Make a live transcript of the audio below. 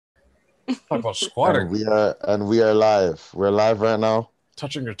Talk about squatting. And we are live. We're live right now.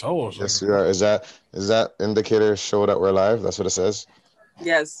 Touching your toes. Yes, we are. Is that indicator show that we're live? That's what it says.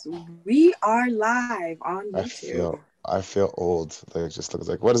 Yes, we are live on I YouTube. feel I feel old. Like, it just looks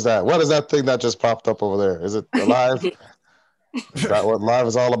like, what is that? What is that thing that just popped up over there? Is it alive? Is that what live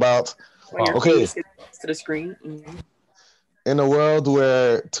is all about? When your Okay. face gets to the screen. In a world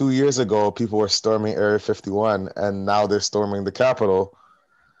where 2 years ago people were storming Area 51 and now they're storming the Capitol,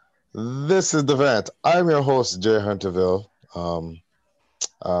 this is the vent. I'm your host, Jay Hunterville.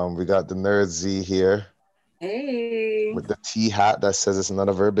 We got the Nerd Z here Hey. with the T hat that says it's none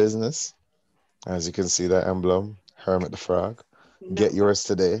of her business. As you can see, that emblem, Hermit the Frog. No. Get yours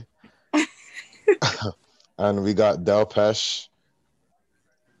today. And we got Del Pesh.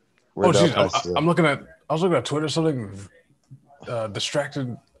 Oh, geez, I was looking at Twitter, something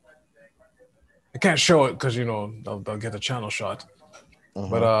distracted. I can't show it because, they'll get the channel shot.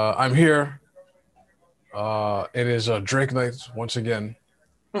 But I'm here. It is Drake night once again.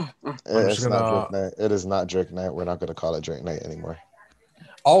 It's not Drake night. It is not Drake night. We're not going to call it Drake night anymore.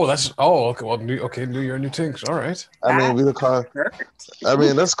 Okay. Well, New Year, new Tings. All right. I mean, we could call it. I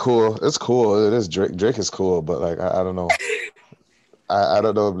mean, that's cool. It's cool. It is Drake. Drake is cool, but like, I don't know. I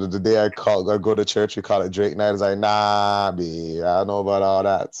don't know. The day I go to church, we call it Drake night. It's like, nah, B. I don't know about all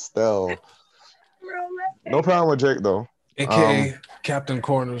that. Still, no problem with Drake though. AKA Captain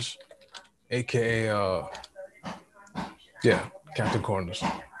Corners, AKA Captain Corners.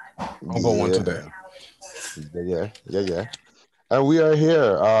 I'll go one today. Yeah. And we are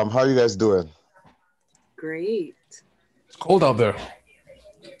here. How are you guys doing? Great. It's cold out there.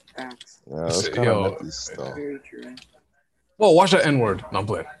 Facts. Yeah, it's kind of nippy still. Very true. Well, watch that N-word. No, I'm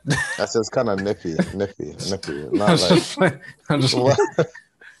playing. That's just kind of nippy. Not I'm just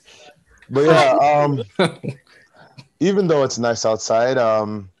But yeah, even though it's nice outside, a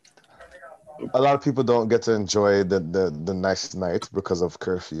lot of people don't get to enjoy the nice night because of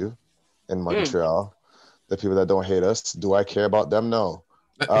curfew in Montreal. The people that don't hate us, do I care about them? No.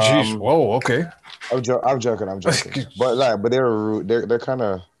 Jeez. Whoa. Okay. I'm joking. But they're rude. They're kind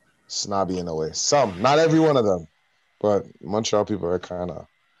of snobby in a way. Some, not every one of them, but Montreal people are kind of,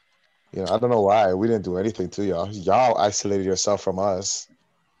 I don't know why. We didn't do anything to y'all. Y'all isolated yourself from us,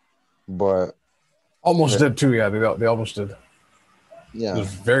 but almost did too. Yeah, they almost did. Yeah, it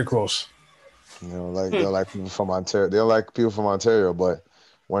was very close. They're like people from Ontario. They're like people from Ontario, but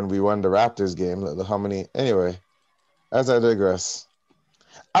when we won the Raptors game, how many? Anyway, as I digress,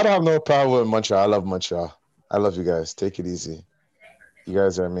 I don't have no problem with Montreal. I love Montreal. I love you guys. Take it easy. You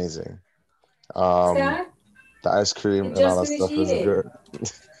guys are amazing. The ice cream and all that stuff is good.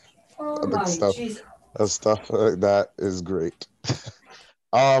 Oh my stuff, Jesus. that stuff like that is great.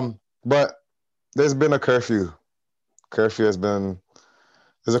 But there's been a curfew. There's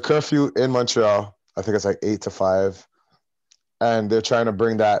a curfew in Montreal. I think it's like 8 to 5. And they're trying to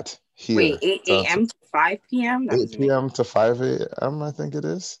bring that here. Wait, 8 a.m. to 5 p.m.? 8 p.m. to 5 a.m., I think it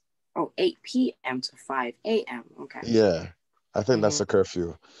is. Oh, 8 p.m. to 5 a.m. Okay. Yeah, I think that's a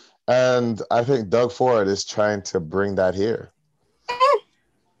curfew. And I think Doug Ford is trying to bring that here.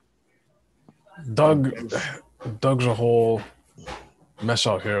 Doug's a whole mess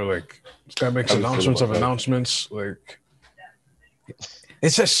out here. Like, this guy makes announcements. Like,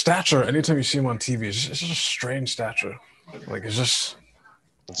 it's his stature. Anytime you see him on TV, it's just a strange stature. Like, he's just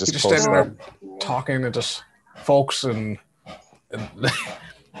standing there talking to just folks and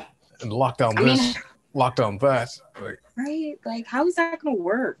lockdown lockdown that. Like, right? Like, how is that going to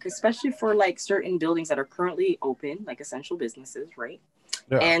work? Especially for like certain buildings that are currently open, like essential businesses, right?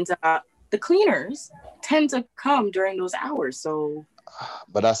 Yeah. And the cleaners tend to come during those hours. So,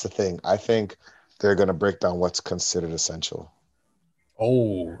 but that's the thing. I think they're going to break down what's considered essential.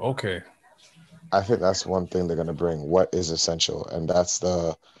 Oh, okay. I think that's one thing they're going to bring. What is essential? And that's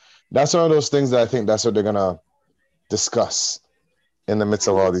one of those things that I think that's what they're going to discuss in the midst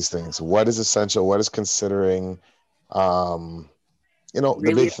of all these things. What is essential? What is considering, really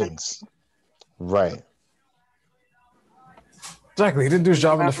the big things. Right. Exactly. He didn't do his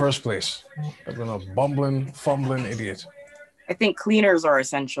job in the first place. I've been a bumbling, fumbling idiot. I think cleaners are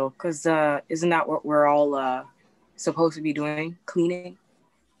essential because isn't that what we're all supposed to be doing? Cleaning?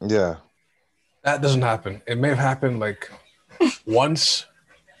 Yeah. That doesn't happen. It may have happened like once,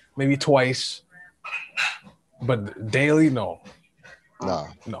 maybe twice, but daily, no.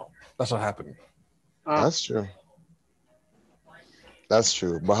 No, that's not happening. That's true. That's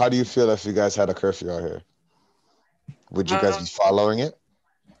true. But how do you feel if you guys had a curfew out here? Would you guys be following it?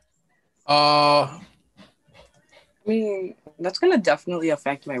 I mean, that's going to definitely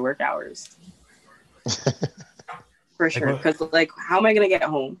affect my work hours. For sure. Because, like, how am I going to get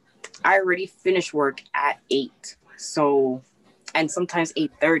home? I already finish work at 8. So, and sometimes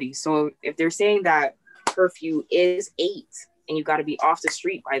 8:30. So if they're saying that curfew is 8 and you got to be off the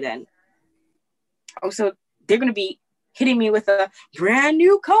street by then, also they're going to be hitting me with a brand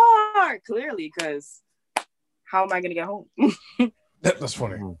new car, clearly, because how am I going to get home? That's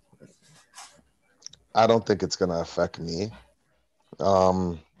funny. I don't think it's going to affect me.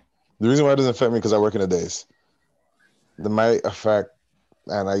 The reason why it doesn't affect me because I work in the days. It might affect,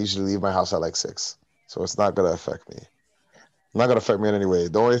 and I usually leave my house at like 6. So it's not going to affect me. Not going to affect me in any way.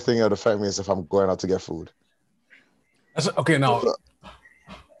 The only thing that would affect me is if I'm going out to get food. Okay, now,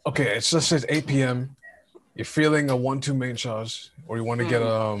 okay, it just says 8 p.m. You're feeling a 1-2 main sauce, or you want to get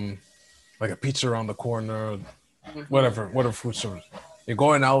like a pizza around the corner, whatever food service. You're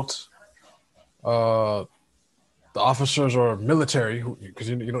going out. The officers are military, because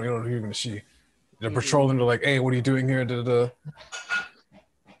you don't know who you're going to see. They're patrolling. They're like, "Hey, what are you doing here?"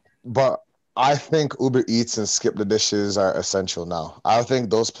 But I think Uber Eats and Skip the Dishes are essential now. I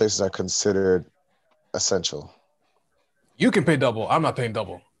think those places are considered essential. You can pay double. I'm not paying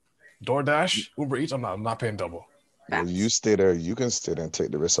double. DoorDash, Uber Eats, I'm not paying double. Well, you stay there. You can stay there and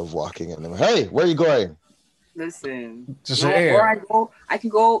take the risk of walking in. Hey, where are you going? Listen, just say, hey, or I can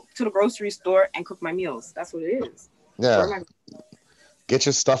go to the grocery store and cook my meals. That's what it is. Yeah. Get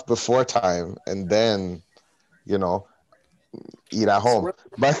your stuff before time and then, eat at home.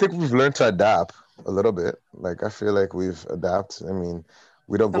 But I think we've learned to adapt a little bit. Like, I feel like we've adapted. I mean,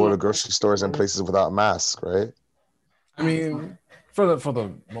 we don't go to grocery stores and places without masks, right? I mean, for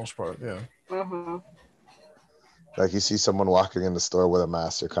the most part, yeah. Mm-hmm. Like, you see someone walking in the store with a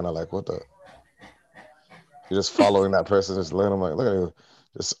mask, you're kind of like, what the? You're just following that person, just looking at them like, look at you,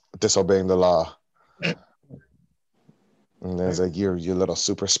 just disobeying the law. And there's like, you little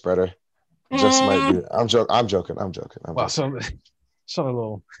super spreader. Just might be. I'm joking. Wow, some a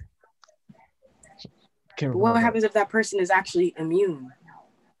little. What happens if that person is actually immune?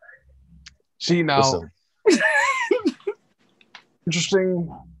 See, now,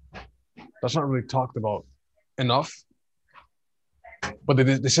 interesting. That's not really talked about enough. But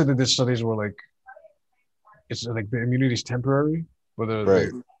they said that these studies were like, it's like the immunity is temporary,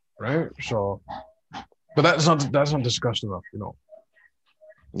 whether right. So, but that's not discussed enough,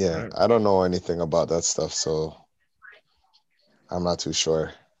 Yeah, right. I don't know anything about that stuff, so I'm not too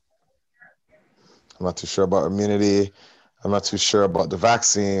sure. I'm not too sure about immunity. I'm not too sure about the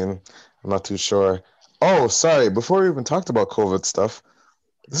vaccine. I'm not too sure. Oh, sorry. Before we even talked about COVID stuff,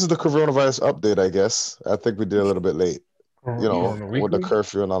 this is the coronavirus update, I guess. I think we did a little bit late. With the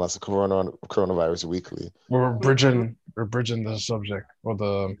curfew and all that, coronavirus weekly. We're bridging the subject or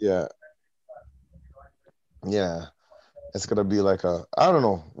the yeah. It's gonna be like I don't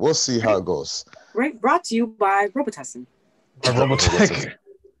know. We'll see how it goes. Right, brought to you by Robitussin. By Robotech.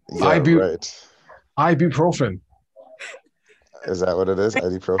 Right. Ibuprofen. Is that what it is?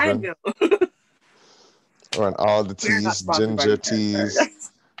 Ibuprofen. Or on all the teas,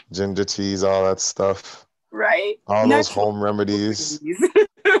 ginger teas, all that stuff. Right. All those home remedies.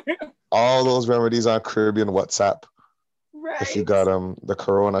 All those remedies on Caribbean WhatsApp. Right. If you got the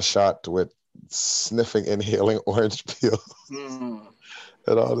Corona shot with sniffing, inhaling orange peel. And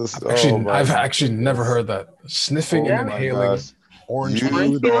all this. I've actually never heard that. Sniffing and inhaling orange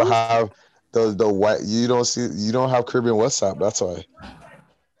peel. You don't have the white. You don't have Caribbean WhatsApp. That's why.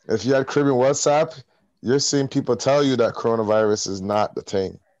 If you had Caribbean WhatsApp, you're seeing people tell you that coronavirus is not the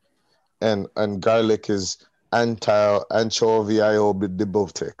thing. And garlic is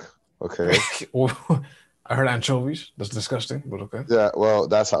anchovy-iobidibovtic. Okay. I heard anchovies. That's disgusting, but okay. Yeah, well,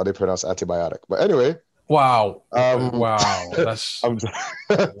 that's how they pronounce antibiotic. But anyway. Wow. Wow. That's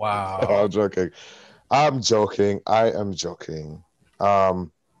wow. I'm joking. I am joking.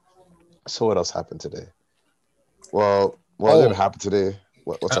 So what else happened today? Well, what didn't happen today?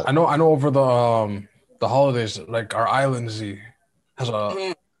 What's up? I know over the holidays, like our island has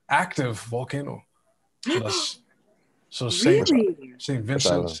a active volcano. So Saint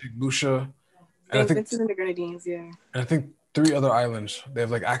Vincent, Saint Lucia, and Vincent and the Grenadines, and I think 3 other islands. They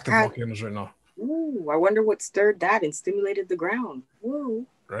have like active volcanoes right now. Ooh, I wonder what stirred that and stimulated the ground. Woo.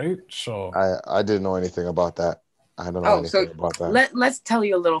 Right. So I didn't know anything about that. I don't know anything about that. Let's tell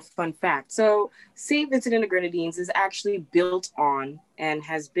you a little fun fact. So St. Vincent and the Grenadines is actually built on and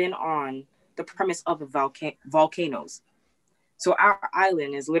has been on the premise of volcanoes. So our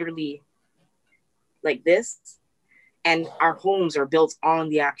island is literally like this, and our homes are built on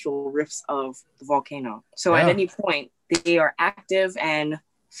the actual rifts of the volcano. So at any point, they are active and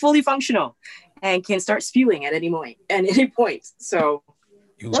fully functional and can start spewing at any point. So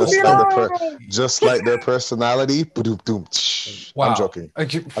just like their personality. Wow. I'm joking. I'm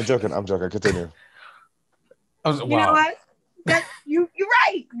joking. Continue. Wow. You know what? You're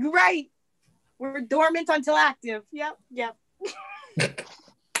right. You're right. We're dormant until active. Yep.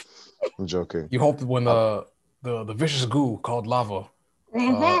 I'm joking. You hope that when the vicious goo called lava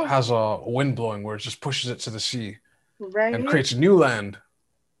has a wind blowing where it just pushes it to the sea and creates new land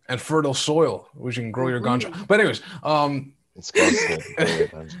and fertile soil which you can grow your ganja. But anyways, it's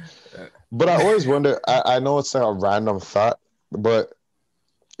possible. But I always wonder, I know it's like a random thought, but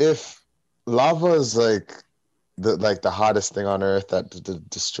if lava is like the hottest thing on earth that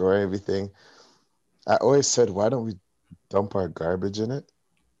destroy everything, I always said, why don't we dump our garbage in it?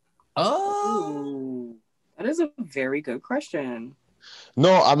 Oh, that is a very good question.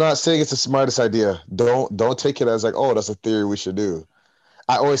 No, I'm not saying it's the smartest idea. Don't take it as like, oh, that's a theory we should do.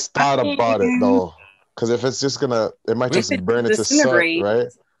 I always thought about it though, because if it's just it might just burn into soot, right?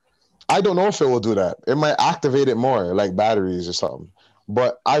 I don't know if it will do that. It might activate it more, like batteries or something.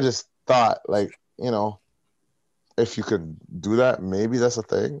 But I just thought, like, if you could do that, maybe that's a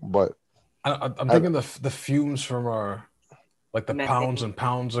thing. But I'm thinking the fumes from our, like the methane. Pounds and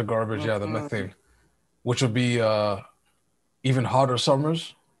pounds of garbage, the methane, which would be even hotter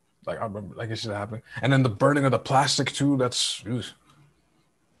summers. Like I remember, like it's happening, and then the burning of the plastic too. That's.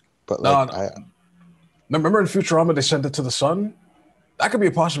 But like, remember in Futurama they sent it to the sun. That could be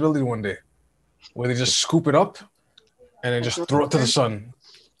a possibility one day, where they just scoop it up and then just throw it to the sun.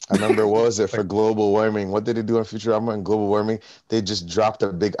 I remember, what was it for global warming? What did they do in Futurama and global warming? They just dropped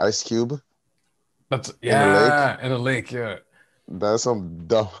a big ice cube. That's in a lake. Yeah. That's some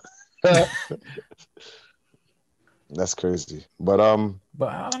dumb. That's crazy. But I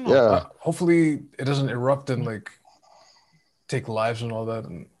don't know. Yeah. Hopefully it doesn't erupt and like take lives and all that.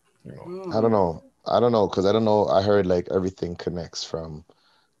 And I don't know, because I don't know. I heard like everything connects from,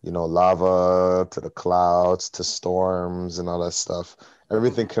 lava to the clouds to storms and all that stuff.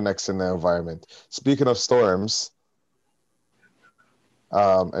 Everything connects in the environment. Speaking of storms,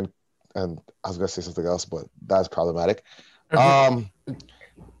 and I was gonna say something else, but that's problematic.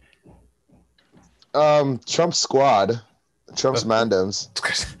 Trump's squad, Trump's mandems.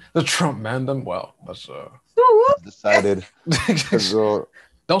 The Trump mandem. Well, that's decided.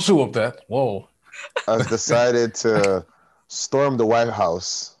 Don't sue up that. Whoa. Has decided to storm the White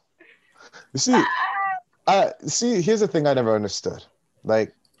House. You see, here's the thing I never understood.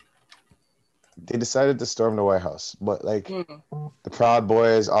 Like, they decided to storm the White House, but like the Proud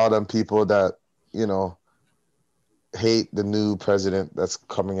Boys, all them people that hate the new president that's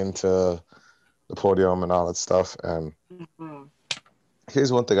coming into the podium and all that stuff. And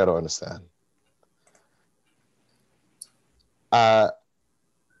here's one thing I don't understand.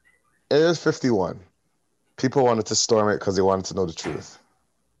 Area 51. People wanted to storm it because they wanted to know the truth.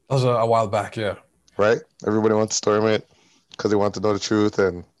 That was a while back, yeah. Right? Everybody wanted to storm it because they wanted to know the truth.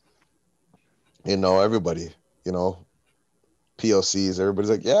 And, everybody, POCs, everybody's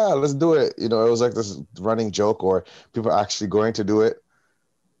like, yeah, let's do it. It was like this running joke, or people are actually going to do it.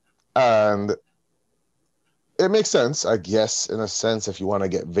 And it makes sense, I guess, in a sense, if you want to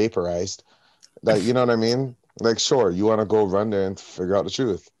get vaporized. Like, you know what I mean? Like, sure, you want to go run there and figure out the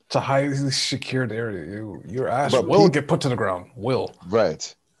truth. It's a highly secured area. Your ass will get put to the ground. Will.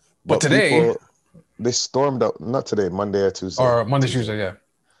 Right. But today... they stormed out, not today, Monday or Tuesday. Or Monday, Tuesday, yeah.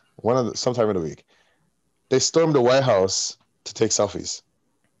 Sometime in the week. They stormed the White House to take selfies.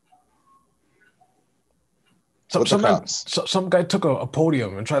 Some guy took a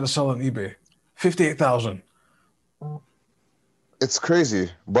podium and tried to sell on eBay. $58,000. It's crazy,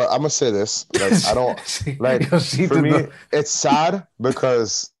 but I'm gonna say this: like, I don't for me. It's sad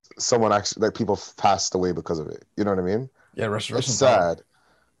because someone actually, like, people passed away because of it. You know what I mean? Yeah, rest in sad.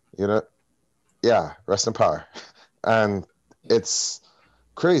 Power. Yeah, rest in power. And it's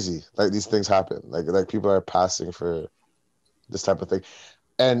crazy. Like, these things happen. Like people are passing for this type of thing,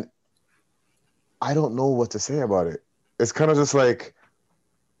 and I don't know what to say about it. It's kind of just like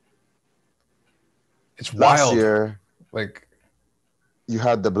it's wild. Last year, like, you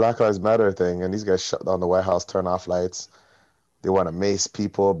had the Black Lives Matter thing, and these guys shut down the White House, turn off lights. They want to mace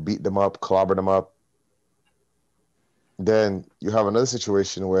people, beat them up, clobber them up. Then you have another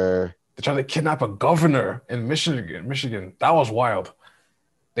situation where they tried to kidnap a governor in Michigan. That was wild.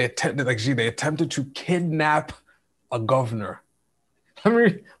 They attempted to kidnap a governor. Let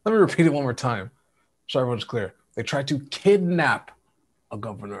me repeat it one more time, so everyone's clear. They tried to kidnap a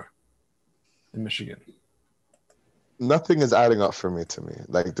governor in Michigan. Nothing is adding up for me.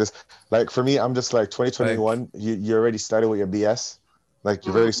 Like this, like for me, I'm just like 2021. You already started with your BS. Like,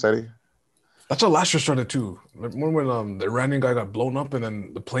 you've already studied. That's how last year started too. Remember when the Iranian guy got blown up and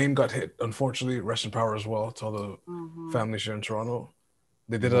then the plane got hit? Unfortunately, rest in power as well to all the families here in Toronto.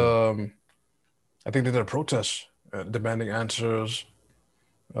 They did I think they did a protest demanding answers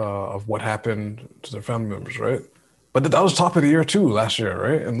of what happened to their family members, right? But that was top of the year too last year,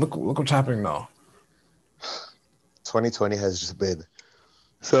 right? And look what's happening now. 2020 has just been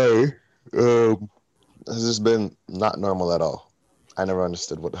has just been not normal at all. I never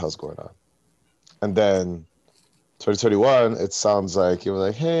understood what the hell's going on. And then 2021, it sounds like you were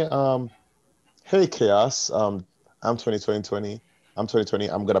like, hey chaos, I'm 2020. I'm 2020.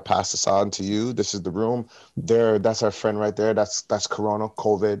 I'm gonna pass this on to you. This is the room. That's our friend right there. That's Corona,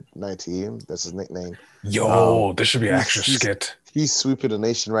 COVID-19. That's his nickname. Yo, this should be an extra skit. He's sweeping the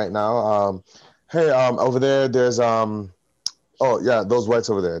nation right now. Over there, there's oh yeah, those whites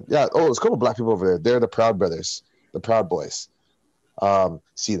over there. Yeah, there's a couple black people over there. They're the Proud Brothers, the Proud Boys.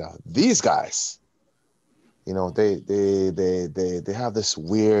 See now, these guys, you know, they have this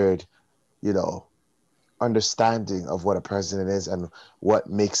weird, you know, understanding of what a president is and what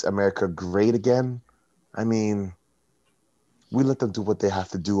makes America great again. I mean, we let them do what they have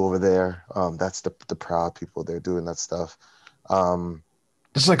to do over there. That's the proud people. They're doing that stuff.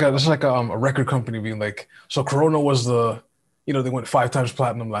 This is like a record company being like, so Corona was they went 5 times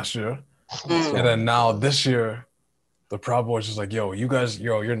platinum last year, and then now this year, the Proud Boys is like, yo, you guys,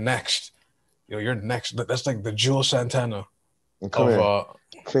 you're next. You're next. That's like the Jules Santana.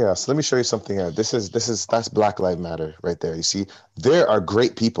 Chaos. Let me show you something. That's Black Lives Matter right there. You see, there are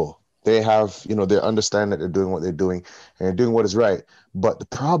great people. They have, they understand that they're doing what they're doing and they're doing what is right. But the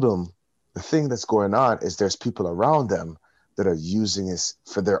thing that's going on is there's people around them that are using this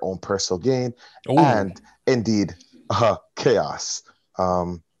for their own personal gain and indeed chaos.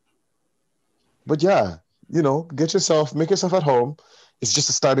 But yeah, make yourself at home. It's just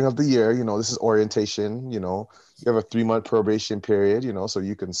the starting of the year. This is orientation. You have a 3-month probation period, so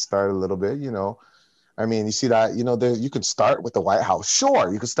you can start a little bit, I mean, you see that, you can start with the White House.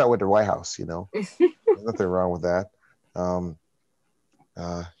 Sure, you can start with the White House, There's nothing wrong with that.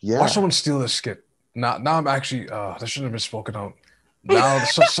 Yeah. Watch someone steal this skit. Now I'm actually, that shouldn't have been spoken out. Now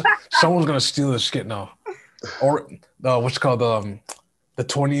someone's going to steal this skit now. Or what's called the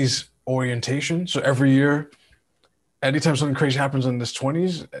 20s orientation. So every year, anytime something crazy happens in this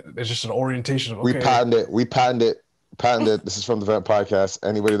 20s, it's just an orientation of, okay. We patented it. This is from the Vent Podcast.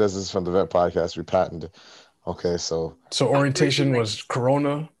 Anybody does this from the Vent Podcast, we patented it. Okay, so orientation was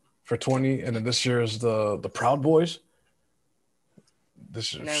Corona for 20, and then this year is the Proud Boys.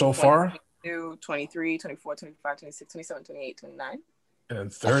 This is so far 23, 24, 25, 26, 27, 28, 29. And then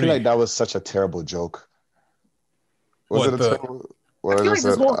 30. I feel like that was such a terrible joke. Was it a terrible?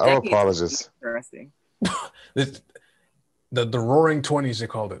 I apologize. Interesting. The Roaring 20s, they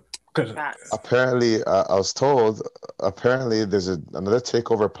called it. Apparently, I was told. Apparently, there's another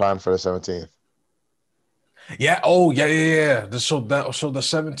takeover plan for the 17th. Yeah. Oh, yeah. So the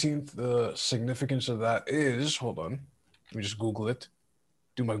 17th, the significance of that is. Hold on, let me just Google it.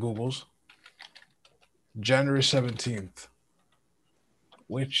 Do my Googles. January 17th,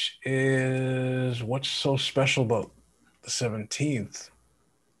 which is what's so special about the 17th?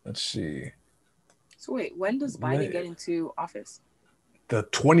 Let's see. So wait, when does Biden get into office? The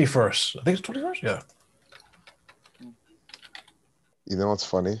 21st. I think it's 21st. Yeah. You know what's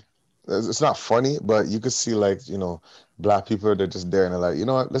funny? It's not funny, but you could see black people, they're just there and they're like, you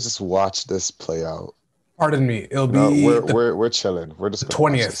know what? Let's just watch this play out. Pardon me. It'll be we're chilling. We're just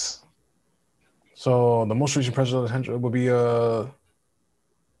 20th. So the most recent presidential will be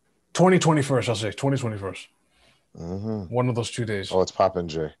 2021st. I'll say 2021st. Mm-hmm. One of those 2 days. Oh, it's popping,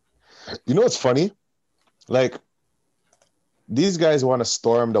 Jay. You know what's funny? These guys want to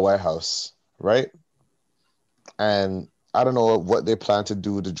storm the White House, right? And I don't know what they plan to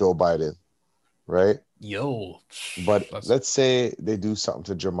do to Joe Biden, right? But let's say they do something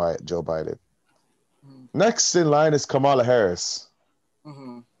to Joe Biden. Mm-hmm. Next in line is Kamala Harris.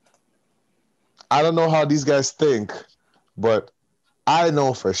 Mm-hmm. I don't know how these guys think, but I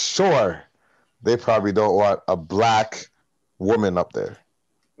know for sure they probably don't want a black woman up there.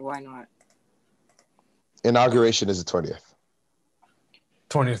 Why not? Inauguration is the 20th.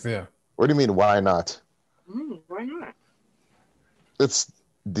 20th, yeah. What do you mean, why not? Why not? It's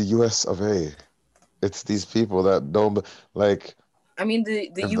the U.S. of A. It's these people that don't like. I mean,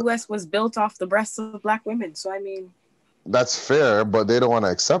 the U.S. was built off the breasts of black women, so I mean. That's fair, but they don't want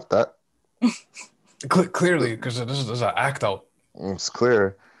to accept that. Clearly, because this is an act out. It's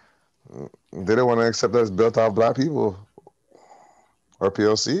clear. They don't want to accept that it's built off black people or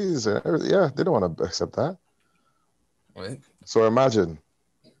POCs and everything. Yeah, they don't want to accept that. Right. So imagine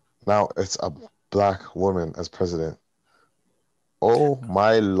Now it's a black woman as president. Oh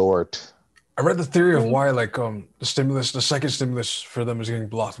my Lord. I read the theory of why the second stimulus for them is getting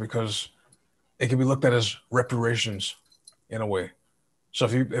blocked because it can be looked at as reparations in a way. So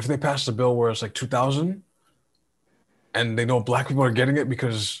if they pass the bill where it's like 2,000 and they know black people are getting it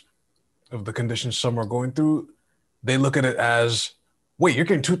because of the conditions some are going through, they look at it as, wait, you're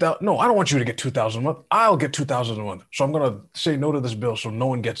getting 2,000? No, I don't want you to get 2,000 a month. I'll get 2,000 a month. So I'm gonna say no to this bill so no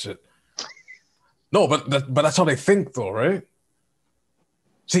one gets it. No, but that's how they think though, right?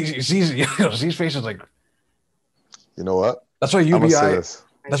 Z's face is like. You know what? That's why I'm gonna say UBI. this.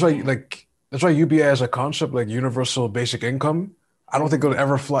 That's why UBI as a concept, like universal basic income. I don't think it'll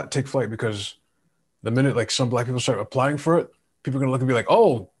ever take flight because the minute like some black people start applying for it, people are gonna look and be like,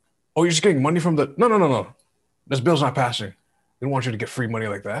 oh, you're just getting money from the no. This bill's not passing. They don't want you to get free money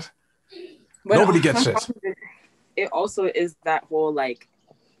like that. But nobody gets it. It also is that whole like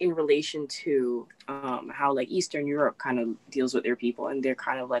in relation to how like Eastern Europe kind of deals with their people, and they're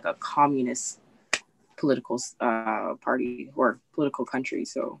kind of like a communist political party or political country,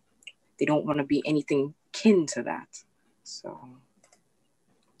 so they don't want to be anything kin to that. So,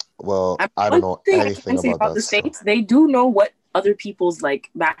 well, I don't know anything about the States. They do know what other people's like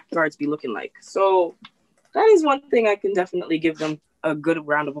backyards be looking like. So that is one thing I can definitely give them a good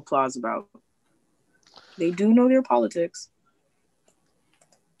round of applause about. They do know their politics.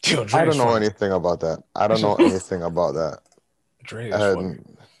 I don't know anything about that. I don't know anything about that. Dre is funny.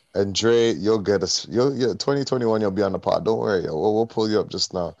 And Dre, you'll get us. You'll 2021. You'll be on the pod. Don't worry, yo. We'll pull you up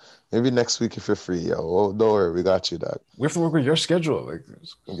just now. Maybe next week if you're free, yo. Don't worry, we got you, dog. We have to work with your schedule. Like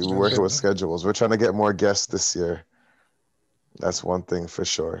we're working with schedules. We're trying to get more guests this year. That's one thing for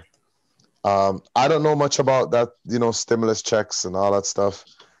sure. I don't know much about that. Stimulus checks and all that stuff.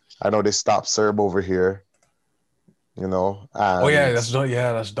 I know they stopped CERB over here. Oh yeah, that's done.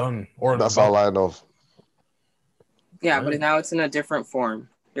 Yeah, that's done. Or that's all I know. Yeah, but now it's in a different form.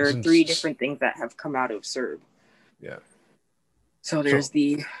 There are 3 different things that have come out of CERB. Yeah. So there's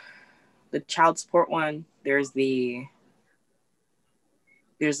the child support one. There's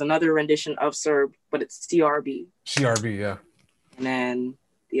another rendition of CERB, but it's CRB. CRB, yeah. And then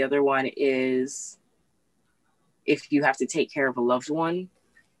the other one is if you have to take care of a loved one.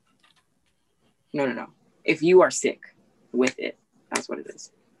 No. If you are sick with it, that's what it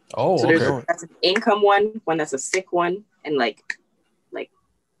is. Oh, so okay. That's an income one that's a sick one, and like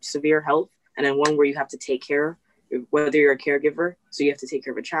severe health, and then one where you have to take care, whether you're a caregiver, so you have to take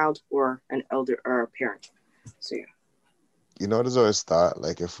care of a child or an elder or a parent. So yeah. There's always thought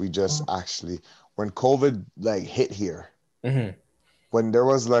like if we just actually, when COVID like hit here, when there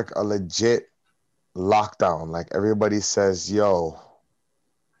was like a legit lockdown, like everybody says, yo,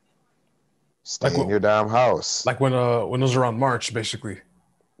 stay in your damn house. Like when it was around March, basically.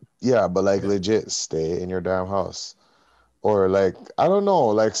 Yeah, but like legit, stay in your damn house. Or like, I don't know,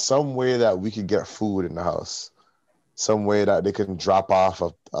 like some way that we could get food in the house. Some way that they can drop off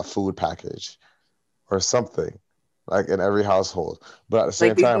a food package or something, like in every household. But at the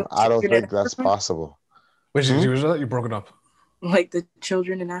same time, I don't think that's possible. Wait, you broken up? Like the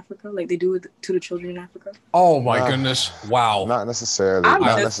children in Africa? Like they do to the children in Africa? Oh my goodness. Wow. Not necessarily. Not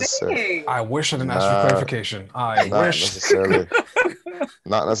necessarily. I wish I didn't ask for clarification.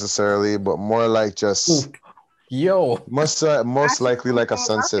 Not necessarily, but more like just most likely like a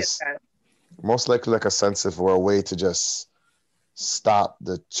census. Most likely like a census or a way to just stop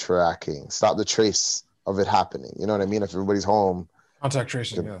the trace of it happening. You know what I mean? If everybody's home. Contact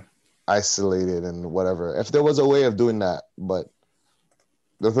tracing, yeah. Isolated and whatever. If there was a way of doing that, but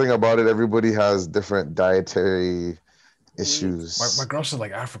the thing about it, everybody has different dietary issues. My girl said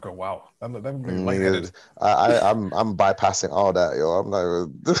like Africa. Wow, I'm lightheaded. I'm bypassing all that, yo. I'm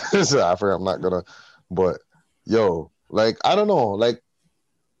not Africa. I'm not gonna. But yo, like I don't know, like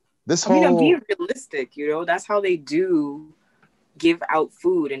this whole. I'm being realistic. That's how they do give out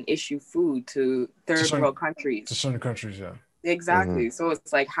food and issue food to third world countries. To certain countries, yeah. Exactly. So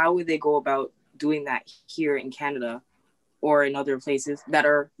it's like, how would they go about doing that here in Canada or in other places that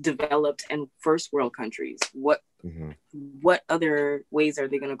are developed and first world countries? What other ways are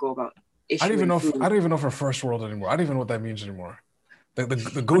they going to go about issuing food? I don't even know if we're first world anymore. I don't even know what that means anymore. The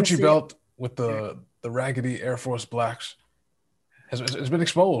Gucci belt with the raggedy Air Force blacks has been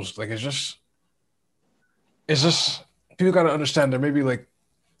exposed. Like it's just people got to understand there may be like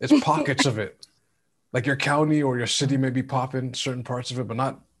it's pockets of it. Like your county or your city may be popping certain parts of it, but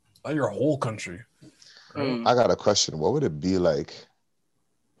not your whole country. Right? I got a question. What would it be like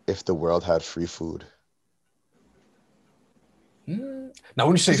if the world had free food? Now,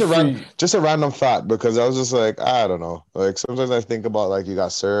 when you say free, just a random thought, because I was just like, I don't know. Like sometimes I think about like you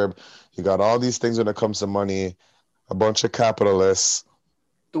got CERB, you got all these things when it comes to money, a bunch of capitalists.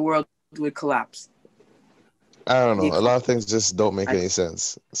 The world would collapse. I don't know. A lot of things just don't make any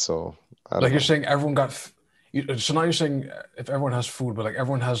sense. So I don't like know. you're saying, everyone got. So now you're saying if everyone has food, but like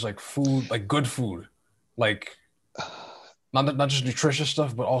everyone has like food, like good food, like not just nutritious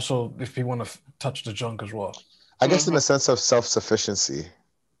stuff, but also if people want to touch the junk as well. I guess in the sense of self-sufficiency.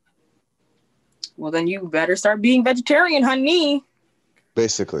 Well, then you better start being vegetarian, honey.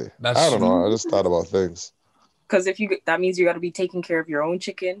 Basically, I don't know. I just thought about things. Because that means you got to be taking care of your own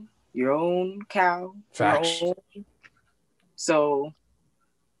chicken, your own cow, Facts. So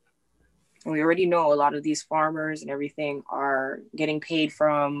we already know a lot of these farmers and everything are getting paid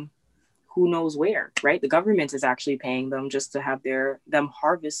from who knows where, right? The government is actually paying them just to have them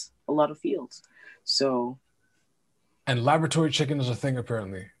harvest a lot of fields. So, and laboratory chicken is a thing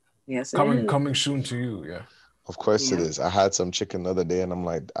apparently. Yes, coming soon to you. Yeah, of course it is. I had some chicken the other day, and I'm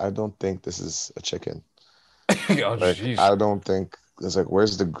like, I don't think this is a chicken. I don't think it's like.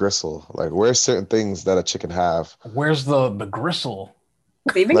 Where's the gristle? Like, where's certain things that a chicken have? Where's the gristle?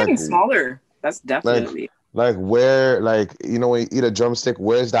 They've been getting smaller. That's definitely like where, like, you know, when you eat a drumstick,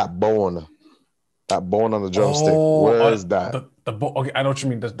 where's that bone? That bone on the drumstick. Where is that? The bone. Okay, I know what you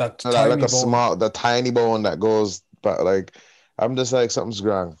mean. That tiny like a bone. The tiny bone that goes. But like, I'm just like something's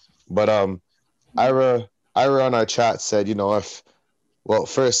wrong. But Ira on our chat said, you know,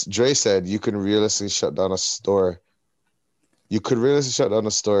 first Dre said you can realistically shut down a store. You could realistically shut down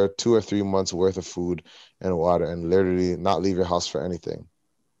a store 2 or 3 months worth of food and water and literally not leave your house for anything,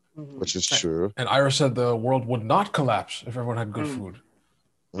 which is true. And Ira said the world would not collapse if everyone had good food.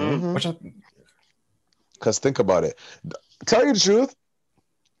 Because think about it. Tell you the truth,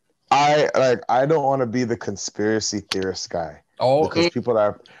 I don't want to be the conspiracy theorist guy. Because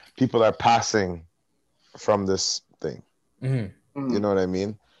people are passing from this thing. You know what I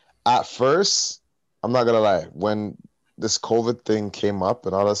mean? At first, I'm not gonna lie, when this COVID thing came up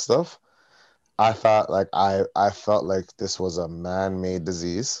and all that stuff, I thought like I felt like this was a man-made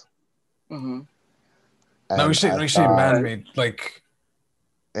disease. Now you say man-made, like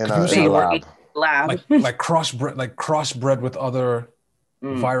in a lab. like crossbred with other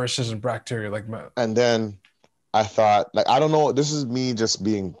viruses and bacteria, and then I thought, like, I don't know, this is me just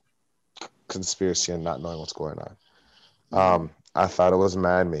being conspiracy and not knowing what's going on. I thought it was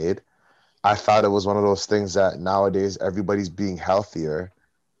man-made. I thought it was one of those things that nowadays everybody's being healthier,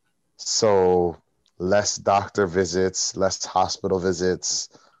 so less doctor visits, less hospital visits.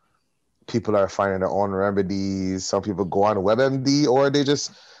 People are finding their own remedies. Some people go on WebMD, or they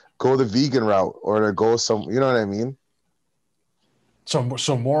just go the vegan route, or they go you know what I mean?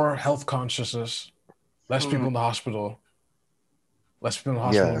 So more health consciousness, less people in the hospital. Less people in the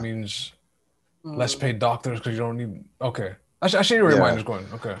hospital means less paid doctors because you don't need. Okay, I see where your mind is going.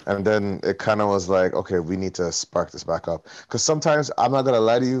 Okay, and then it kind of was like, okay, we need to spark this back up, because sometimes, I'm not gonna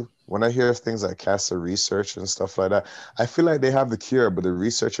lie to you, when I hear things like cancer research and stuff like that, I feel like they have the cure, but the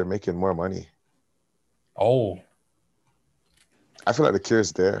research are making more money. I feel like the cure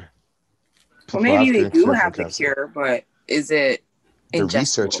is there. Well, maybe they do have the cure, but is it the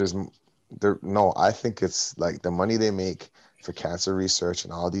research is there? No, I think it's like the money they make for cancer research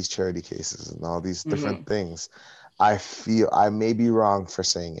and all these charity cases and all these different things. I feel, I may be wrong for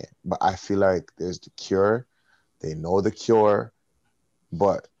saying it, but I feel like there's the cure. They know the cure,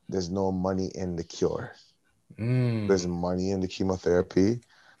 but there's no money in the cure. There's money in the chemotherapy.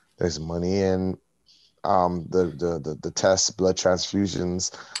 There's money in the tests, blood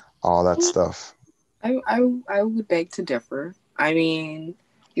transfusions, all that stuff. I would beg to differ. I mean,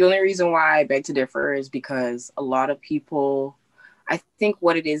 the only reason why I beg to differ is because a lot of people, I think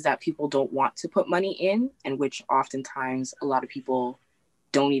what it is that people don't want to put money in, and which oftentimes a lot of people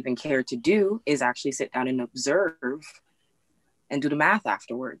don't even care to do, is actually sit down and observe and do the math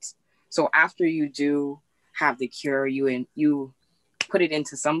afterwards. So after you do have the cure, you put it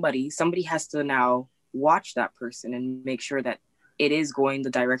into somebody has to now watch that person and make sure that it is going the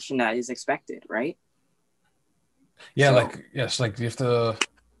direction that is expected, right? Yeah, so, like you have to.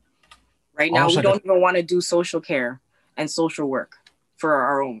 Right now, we don't even want to do social care and social work for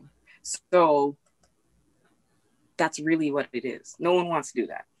our own. So that's really what it is. No one wants to do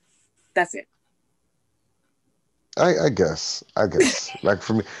that. That's it. I guess. Like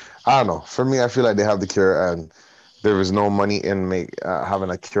for me, I don't know. For me, I feel like they have the cure, and there is no money in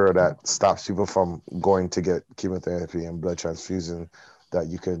having a cure that stops people from going to get chemotherapy and blood transfusion that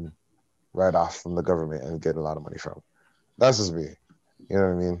you can write off from the government and get a lot of money from. That's just me. You know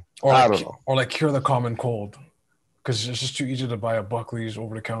what I mean? Or I don't know. Or like cure the common cold. because it's just too easy to buy a Buckley's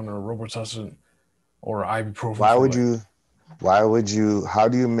over the counter, Robitussin, or ibuprofen. How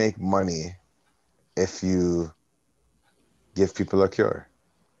do you make money if you give people a cure?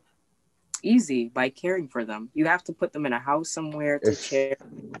 Easy, by caring for them. You have to put them in a house somewhere to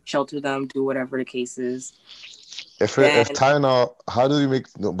shelter them, do whatever the case is. If Tylenol, how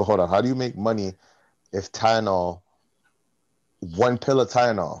do you make money if Tylenol, one pill of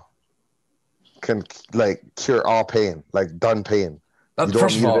Tylenol can like cure all pain, like done pain? You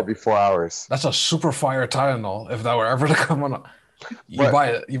don't need it every 4 hours. That's a super fire Tylenol. If that were ever to come on, you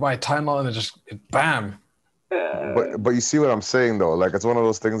buy Tylenol and bam. But you see what I'm saying though? Like, it's one of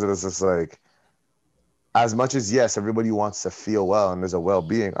those things that is just like, as much as yes, everybody wants to feel well and there's a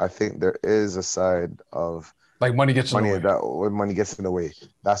well-being, I think there is a side of like money gets in the way. When money gets in the way,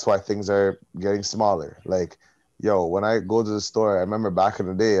 that's why things are getting smaller. Like, yo, when I go to the store, I remember back in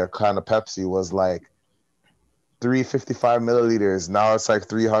the day, a can of Pepsi was like 355 milliliters. Now it's like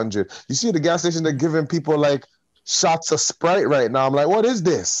 300. You see the gas station, they're giving people like shots of Sprite right now. I'm like, what is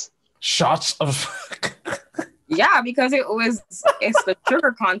this? Shots of Yeah, because it's the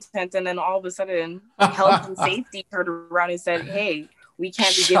sugar content, and then all of a sudden health and safety turned around and said, hey, we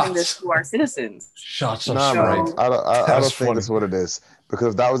can't be giving this to our citizens. Shots of Sprite. Man, I don't think that's what it is. Because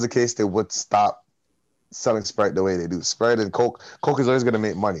if that was the case, they would stop selling Sprite the way they do. Sprite and Coke is always going to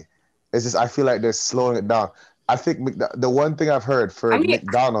make money. It's just, I feel like they're slowing it down. I think the one thing I've heard for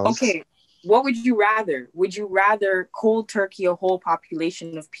McDonald's. Okay, what would you rather? Would you rather cold turkey a whole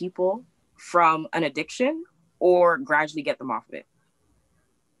population of people from an addiction, or gradually get them off of it?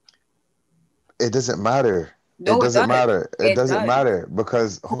 It doesn't matter. No, it doesn't matter. It doesn't matter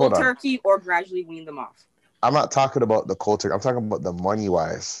because cold turkey or gradually wean them off. I'm not talking about the cold turkey. I'm talking about the money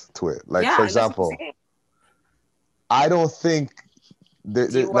wise to it. Like, for example, I don't think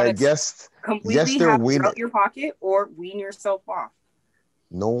completely have it out your pocket or wean yourself off.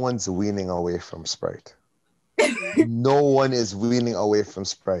 No one's weaning away from Sprite. No one is weaning away from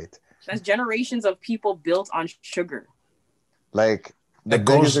Sprite. That's generations of people built on sugar. Like, the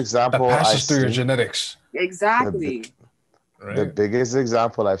biggest example that passes through your genetics. Exactly. The biggest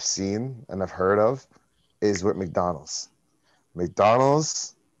example I've seen and I've heard of is with McDonald's.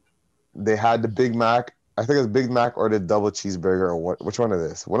 McDonald's, they had the Big Mac. I think it's Big Mac or the double cheeseburger, or which one it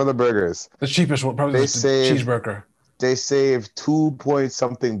is? One of the burgers. The cheapest one, probably the cheeseburger. They saved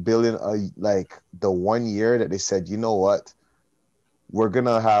 2-point-something billion like the 1 year that they said, you know what? We're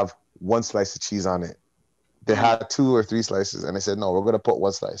gonna have one slice of cheese on it. They had 2 or 3 slices, and they said, no, we're going to put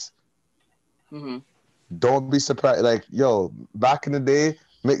 1 slice. Mm-hmm. Don't be surprised. Like, yo, back in the day,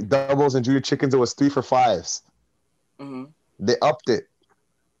 McDoubles and Junior Chickens, it was 3 for $5s. Mm-hmm. They upped it.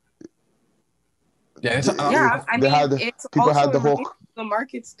 Yeah, it's people had the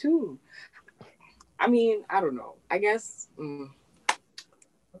markets too. I mean, I don't know. I guess. I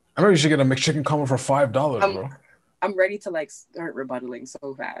remember you should get a McChicken combo for $5, bro. I'm ready to like start rebuttaling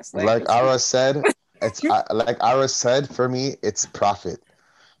so fast. Like Ara said, for me, it's profit.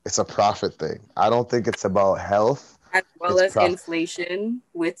 It's a profit thing. I don't think it's about health. As well as inflation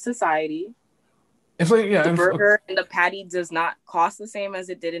with society. The burger and the patty does not cost the same as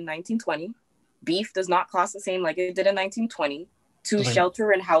it did in 1920. Beef does not cost the same like it did in 1920. To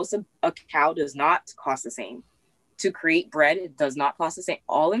shelter and house a cow does not cost the same. To create bread, it does not cost the same.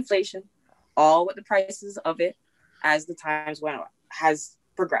 All inflation, all with the prices of it as the times went on, has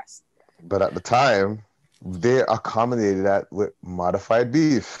progressed. But at the time, they accommodated that with modified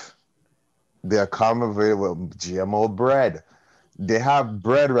beef. They accommodated with GMO bread. They have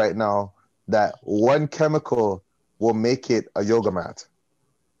bread right now that one chemical will make it a yoga mat.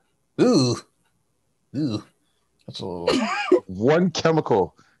 Ooh. That's a little... One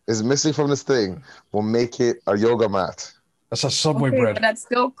chemical is missing from this thing will make it a yoga mat. That's a Subway bread. But that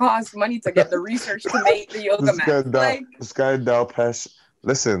still costs money to get the research to make the yoga mat. This guy Dalpesh,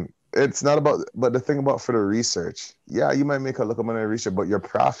 listen, it's not about, but the thing about for the research, yeah, you might make a look of money in research, but your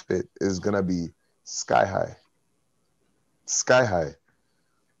profit is gonna be sky high. Sky high.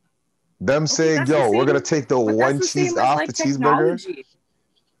 Them saying, yo, we're gonna take the one cheese off the cheeseburger.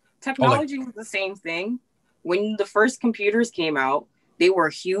 Technology was the same thing. When the first computers came out, they were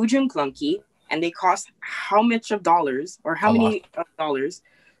huge and clunky, and they cost how much of dollars or how many dollars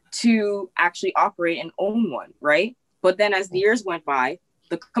to actually operate and own one, right? But then as the years went by,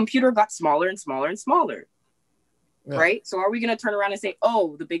 the computer got smaller and smaller and smaller, right? So are we going to turn around and say,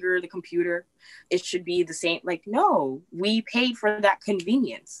 oh, the bigger the computer, it should be the same? Like, no, we paid for that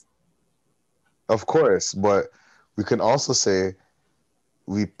convenience. Of course, but we can also say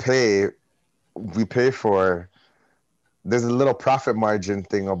we pay for, there's a little profit margin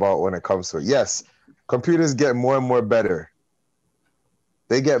thing about when it comes to it. Yes, computers get more and more better.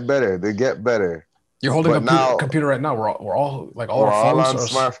 They get better. You're holding a computer right now. We're all like all our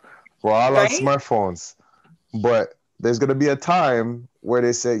phones we're all on smartphones. But there's gonna be a time where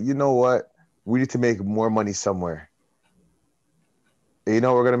they say, you know what, we need to make more money somewhere. And you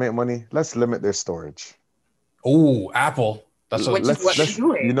know we're gonna make money? Let's limit their storage. Oh, Apple. Which is what they're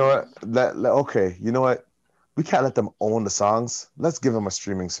doing. You know what? Okay, you know what? We can't let them own the songs. Let's give them a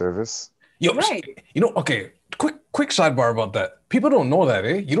streaming service. Yo, you know, okay, quick sidebar about that. People don't know that,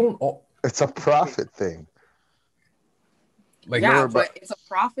 eh? You don't. It's a profit thing. Like, yeah, but it's a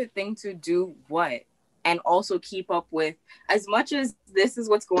profit thing to do what? And also keep up with, as much as this is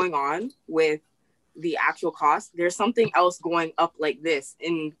what's going on with the actual cost, there's something else going up like this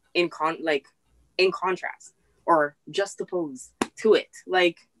in contrast or just opposed to it.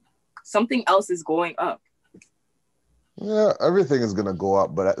 Like something else is going up. Yeah, everything is gonna go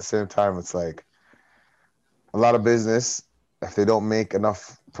up, but at the same time, it's like a lot of business. If they don't make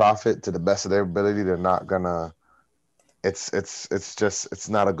enough profit to the best of their ability, they're not gonna. It's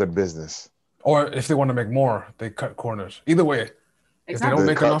not a good business. Or if they want to make more, they cut corners. Either way, if they don't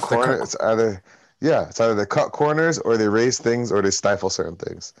make enough, they cut. It's either they cut corners or they raise things or they stifle certain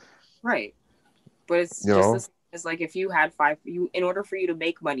things. Right, but it's it's like if you had in order for you to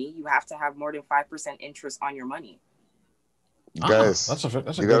make money, you have to have more than 5% interest on your money. Guys,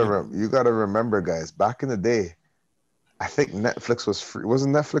 you gotta remember, guys. Back in the day, I think Netflix was free.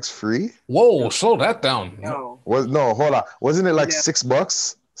 Wasn't Netflix free? Whoa, slow that down. No, hold on. Wasn't it like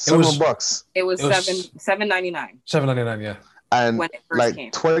 $6? $7. It was $7.99. $7.99, yeah. And when it first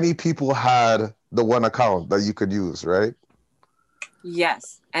came. 20 people had the one account that you could use, right?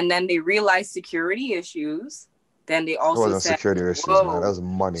 Yes, and then they realized security issues. Then they also it wasn't security issues, man. That was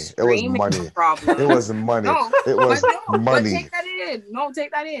money. It was money. It was money. It was money. But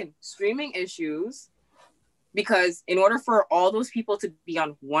take that in. Streaming issues, because in order for all those people to be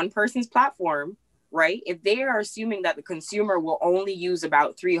on one person's platform, right? If they are assuming that the consumer will only use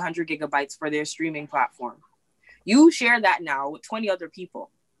about 300 gigabytes for their streaming platform, you share that now with 20 other people.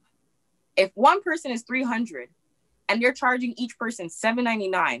 If one person is 300 and they're charging each person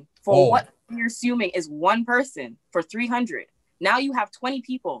 $7.99 for what you're assuming is one person for 300, now you have 20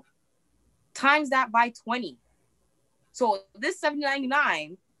 people. Times that by 20. So this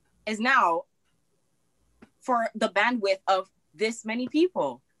 $7.99 is now for the bandwidth of this many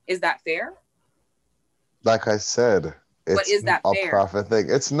people. Is that fair? Like I said, it's a profit thing.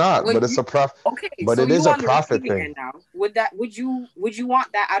 It's not, but it's a profit. Okay, but so it is a profit thing. Now, would you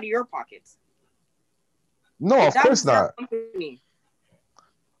want that out of your pockets? No, of course not.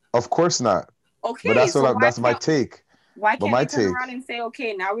 Of course not. Okay, but that's my take. Why can't we turn around and say,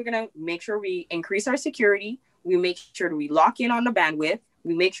 okay, now we're gonna make sure we increase our security. We make sure that we lock in on the bandwidth.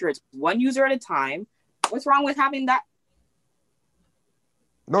 We make sure it's one user at a time. What's wrong with having that?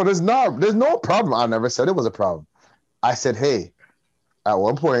 No, there's no problem. I never said it was a problem. I said, hey, at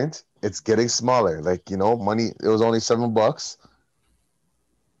one point, it's getting smaller. Like, money, it was only $7.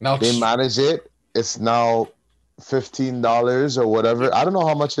 Now they manage it. It's now $15 or whatever. I don't know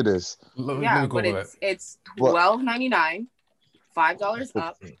how much it is. Yeah, but it's $12.99, $5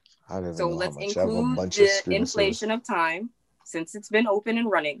 up. So let's include the inflation of time since it's been open and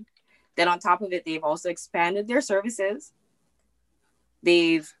running. Then on top of it, they've also expanded their services.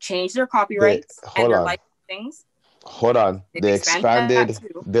 They've changed their copyrights and their licensings. Hold on. They expanded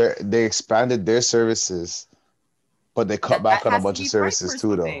their services, but they cut back on a bunch of services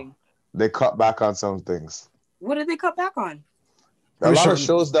too, though. They cut back on some things. What did they cut back on? A lot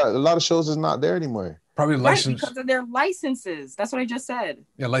of shows is not there anymore. Probably license because of their licenses. That's what I just said.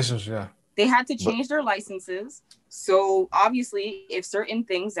 Yeah, license. Yeah. They had to change their licenses. So obviously, if certain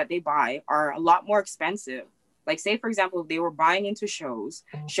things that they buy are a lot more expensive, like say for example, if they were buying into shows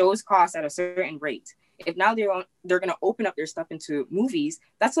cost at a certain rate. If now they're going to open up their stuff into movies,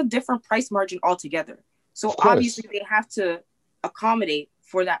 that's a different price margin altogether. So obviously, they have to accommodate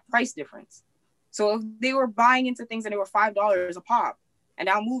for that price difference. So if they were buying into things and they were $5 a pop, and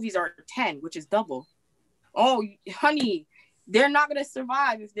now movies are $10, which is double. Oh, honey, they're not going to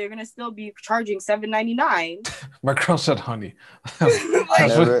survive if they're going to still be charging $7.99. My girl said honey. With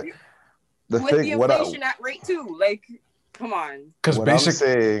the inflation at rate too. Like, come on.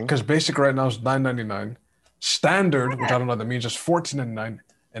 Because basic right now is $9.99. Standard, which I don't know what that means, is $14.99.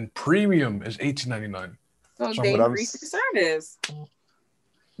 And premium is $18.99. So they increase the service.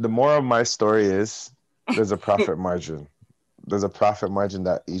 The moral of my story is there's a profit margin. There's a profit margin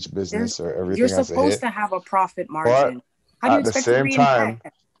that each business or everything has to hit. You're supposed to have a profit margin. But at the same time,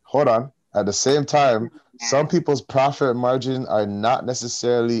 hold on. At the same time, some people's profit margin are not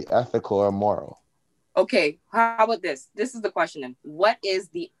necessarily ethical or moral. Okay, how about this? This is the question then. What is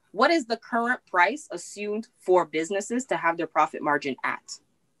the current price assumed for businesses to have their profit margin at?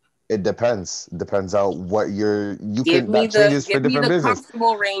 It depends. Depends on what Give me changes for different the business.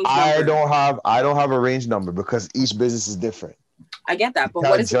 comfortable range I number. don't have a range number because each business is different. I get that, but You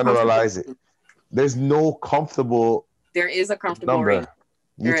what can't is the generalize it. There's no comfortable. There is a comfortable number. range.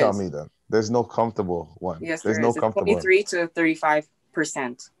 You tell me then. There's no comfortable one. Yes, there's there no is. It's comfortable 23 to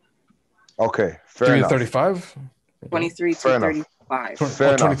 35%. Okay, fair enough. 35? 23 fair to enough. 35.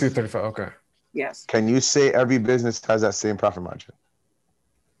 Fair 23, enough. 35. Okay. Yes. Can you say every business has that same profit margin?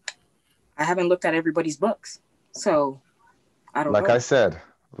 I haven't looked at everybody's books, so I don't know. Like I said,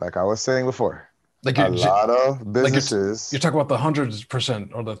 like I was saying before, like a lot of businesses. You're talking about the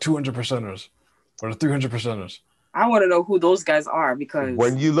 100% or the 200%ers or the 300%ers. I want to know who those guys are because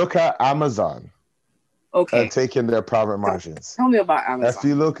when you look at Amazon, okay, and taking their profit margins. Tell me about Amazon. If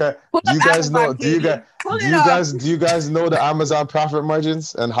you look at, do you guys know the Amazon profit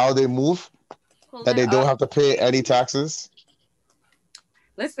margins and how they move? That they don't have to pay any taxes?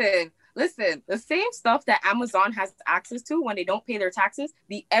 Listen, the same stuff that Amazon has access to when they don't pay their taxes,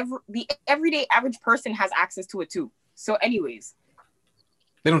 the everyday average person has access to it too. So anyways,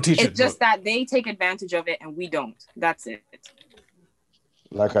 they don't teach it. It's just that they take advantage of it and we don't. That's it.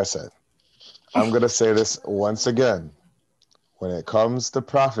 Like I said, I'm going to say this once again. When it comes to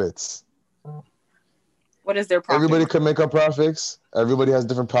profits, what is their profit? Everybody can make up profits. Everybody has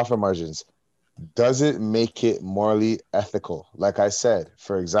different profit margins. Does it make it morally ethical? Like I said,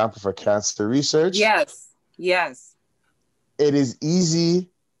 for example, for cancer research. Yes. It is easy.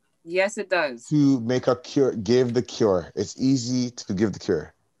 Yes, it does. To make a cure, give the cure. It's easy to give the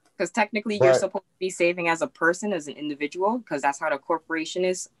cure. Because technically you're supposed to be saving as a person, as an individual, because that's how the corporation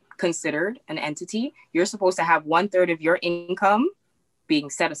is considered an entity. You're supposed to have 1/3 of your income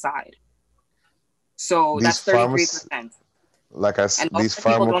being set aside. So that's 33%. Like I said, these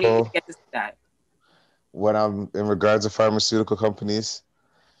people don't even get to see that. When I'm in regards to pharmaceutical companies,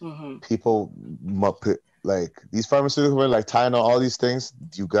 people like these pharmaceutical, like Tylenol, all these things,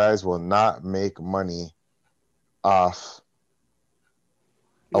 you guys will not make money off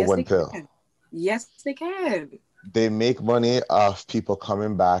one pill. Yes, they can. They make money off people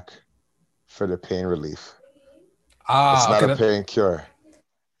coming back for the pain relief. It's not a pain cure.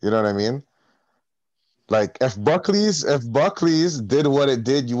 You know what I mean? Like if Buckley's did what it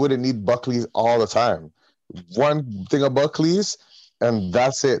did, you wouldn't need Buckley's all the time. One thing of Buckley's, and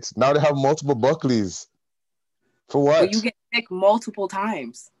that's it. Now they have multiple Buckley's. For what? But you get sick multiple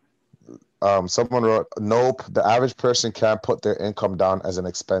times. Someone wrote, nope, the average person can't put their income down as an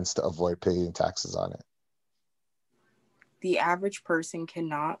expense to avoid paying taxes on it. The average person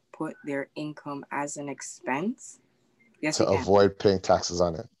cannot put their income as an expense? Yes, to avoid paying taxes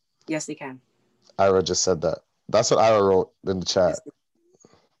on it. Yes, they can. Ira just said that. That's what Ira wrote in the chat. Yes.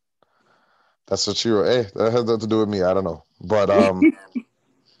 That's what she wrote. Hey, that has nothing to do with me. I don't know. But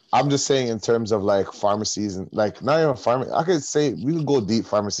I'm just saying in terms of like pharmacies and like not even pharmacy. I could say we could go deep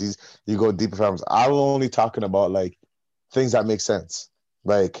pharmacies. You go deep pharmacies. I'm only talking about like things that make sense.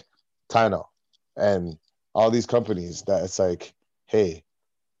 Like Tylenol and all these companies that it's like, hey,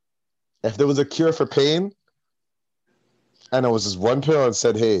 if there was a cure for pain and it was just one pill and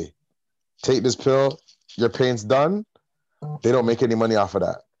said, hey, take this pill, your pain's done, they don't make any money off of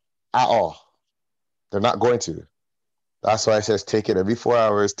that at all. They're not going to. That's why it says take it every 4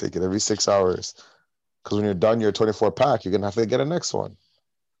 hours, take it every 6 hours. Because when you're done your 24 pack, you're going to have to get a next one.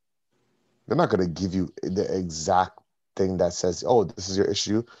 They're not going to give you the exact thing that says, oh, this is your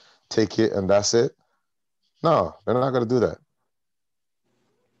issue, take it and that's it. No, they're not going to do that.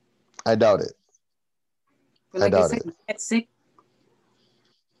 I doubt it. But like I said, you get sick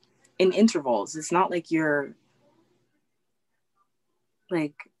in intervals. It's not like you're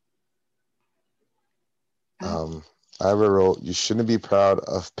like I wrote, you shouldn't be proud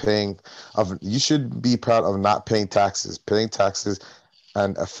of you should be proud of not paying taxes. Paying taxes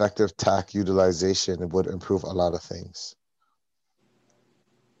and effective tax utilization would improve a lot of things.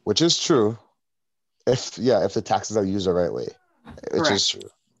 Which is true. If the taxes are used the right way. Which is true.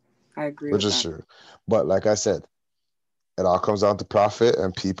 I agree with that. Which is true. But like I said, it all comes down to profit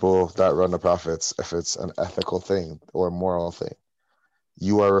and people that run the profits, if it's an ethical thing or a moral thing.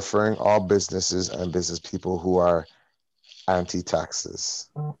 You are referring all businesses and business people who are anti-taxes.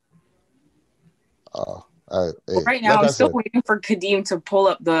 Right now, I'm still waiting for Kadeem to pull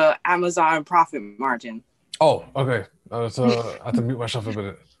up the Amazon profit margin. Oh, okay. So I have to mute myself a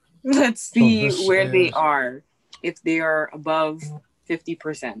minute. Let's see where they are, if they are above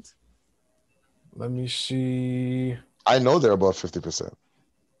 50%. Let me see. I know they're above 50%.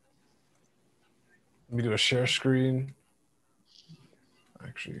 Let me do a share screen.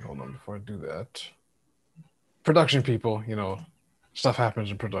 Actually, hold on before I do that. Production people, you know, stuff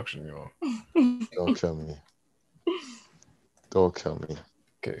happens in production, you know. Don't kill me. Don't kill me.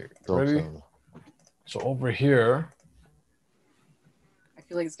 Okay, Don't ready? kill me. So over here. I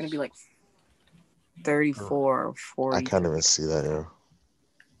feel like it's going to be like 34 or 40. I can't even see that, yo.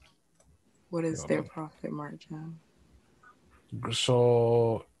 What is their profit margin?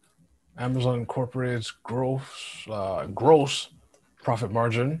 So Amazon Incorporated's gross profit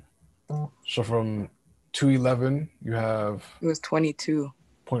margin. So from 211, you have... It was 22.4.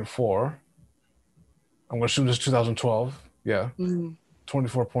 I'm going to assume this is 2012. Yeah.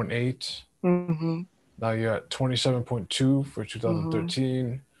 24.8. Mm-hmm. Now you're at 27.2 for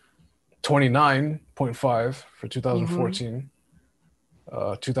 2013. 29.5 for 2014.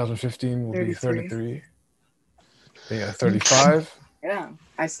 2015 will be 33. Then you got 35. Yeah,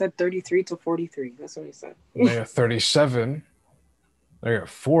 I said 33 to 43. That's what he said. Now you're at 37. Now you're at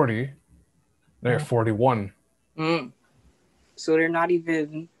 40. Now you're at 41. So they're not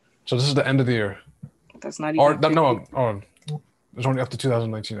even... So this is the end of the year. That's not even... It's only up to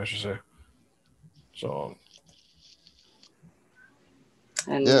 2019, I should say. So...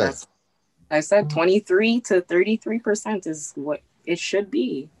 And that's... I said 23 to 33% is what it should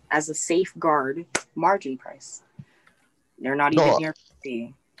be as a safeguard margin price. They're not even near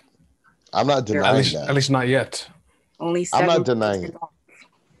 50. I'm not denying that. At least not yet. Only 7%. I'm not denying it.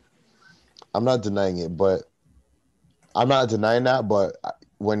 I'm not denying it, but I'm not denying that. But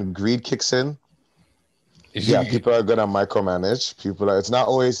when greed kicks in, people are gonna micromanage. It's not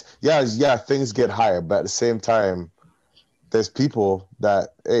always. Yeah, things get higher, but at the same time, there's people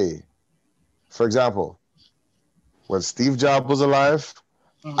that, hey, for example, when Steve Jobs was alive,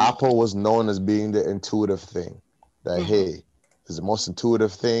 Apple was known as being the intuitive thing. That hey, it's the most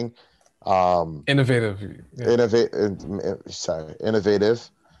intuitive thing. Innovative. Yeah. Innovative.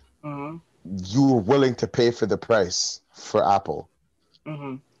 You were willing to pay for the price for Apple.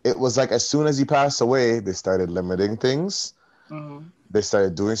 It was like as soon as he passed away, they started limiting things. They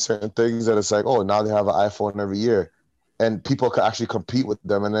started doing certain things that it's like, oh, now they have an iPhone every year. And people could actually compete with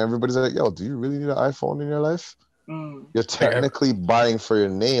them. And everybody's like, yo, do you really need an iPhone in your life? You're technically buying for your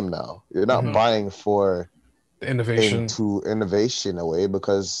name now. You're not buying for innovation. Into innovation away,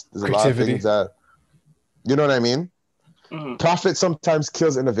 because there's a lot of things that, you know what I mean? Profit sometimes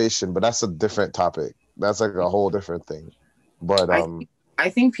kills innovation, but that's a different topic. That's like a whole different thing. But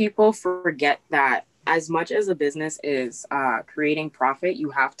I think people forget that as much as a business is creating profit, you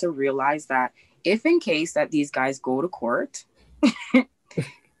have to realize that if in case that these guys go to court,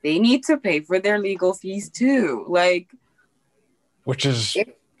 they need to pay for their legal fees too. Like, which is if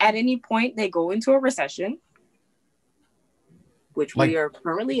at any point they go into a recession, which we are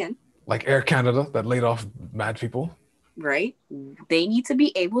currently in, like Air Canada that laid off mad people, right? They need to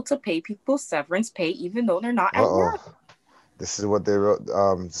be able to pay people severance pay even though they're not at work. This is what they wrote.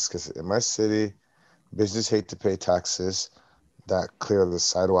 Because in my city, businesses hate to pay taxes that clear the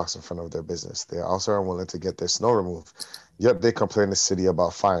sidewalks in front of their business. They also are unwilling to get their snow removed. Yet they complain to the city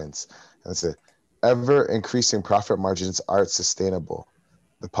about fines. And it's ever increasing profit margins aren't sustainable.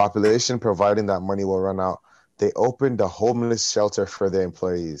 The population providing that money will run out. They opened a homeless shelter for their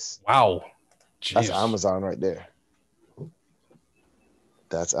employees. Wow. Jeez. That's Amazon right there.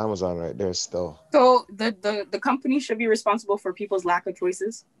 That's Amazon right there still. So the company should be responsible for people's lack of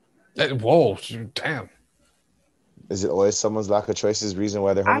choices? Whoa, damn. Is it always someone's lack of choices reason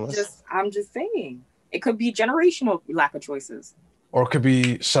why they're homeless? I'm just saying. It could be generational lack of choices. Or it could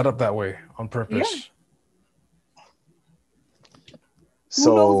be set up that way on purpose. Yeah.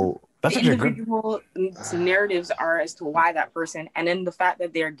 So that's the individual narratives are as to why that person, and then the fact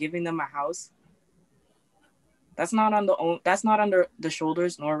that they're giving them a house, that's not under the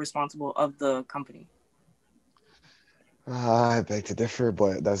shoulders nor responsible of the company. I beg to differ,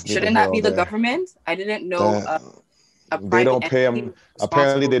 but that's shouldn't that be the government? I didn't know. They don't pay them.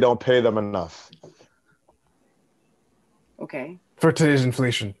 Apparently, they don't pay them enough. Okay. For today's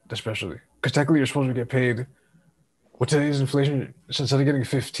inflation, especially, because technically you're supposed to get paid. With today's inflation, instead of getting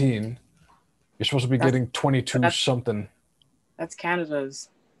 15, you're supposed to be getting 22 something. That's Canada's.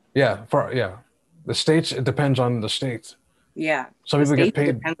 Yeah, the states. It depends on the state. Yeah. Some people get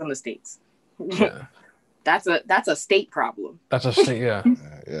paid. Depends on the states. Yeah. That's a state problem. That's a state, yeah.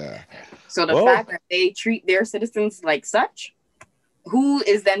 Yeah. So the fact that they treat their citizens like such, who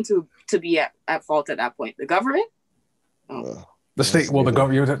is then to be at fault at that point? The government? The state. Well, the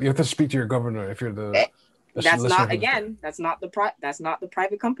government. You have to speak to your governor if you're the. That's not the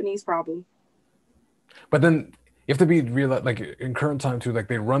private company's problem. But then have to be real, like in current time too. Like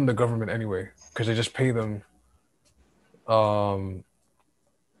they run the government anyway because they just pay them.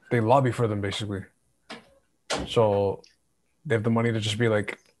 They lobby for them basically, so they have the money to just be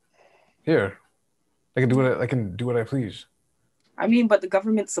like, here, I can do what I please. I mean, but the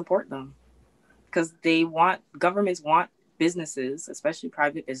government support them because governments want businesses, especially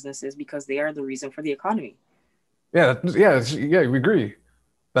private businesses, because they are the reason for the economy. Yeah, we agree.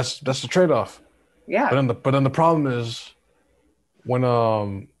 That's the trade-off. Yeah. But then the problem is when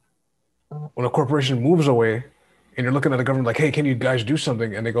a corporation moves away and you're looking at the government like, hey, can you guys do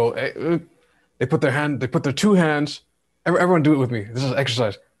something? And they go, hey, they put their two hands. Everyone do it with me. This is an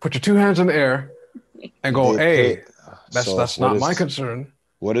exercise. Put your two hands in the air and go, hey, that's not my concern.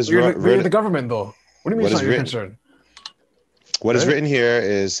 What is you're the government though? What do you mean it's not your concern? What is written here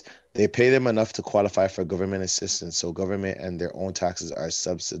is they pay them enough to qualify for government assistance. So government and their own taxes are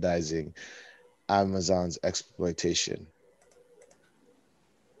subsidizing Amazon's exploitation.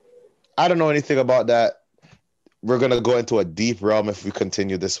 I don't know anything about that. We're going to go into a deep realm if we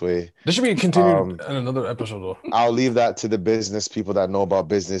continue this way. This should be continued in another episode, though. I'll leave that to the business people that know about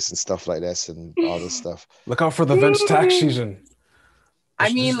business and stuff like this and all this stuff. Look out for the Vents tax season.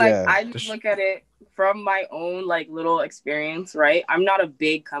 I mean, I just look at it from my own, like, little experience, right? I'm not a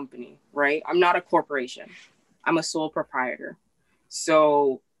big company, right? I'm not a corporation. I'm a sole proprietor.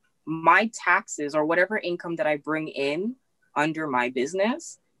 So my taxes or whatever income that I bring in under my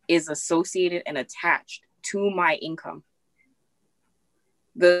business is associated and attached to my income.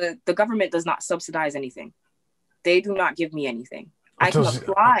 The government does not subsidize anything. They do not give me anything. I can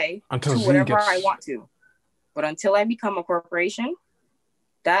apply to whatever I want to. But until I become a corporation,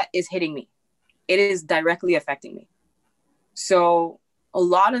 that is hitting me. It is directly affecting me. So a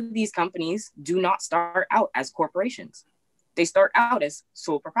lot of these companies do not start out as corporations. They start out as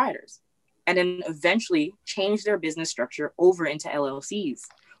sole proprietors and then eventually change their business structure over into LLCs,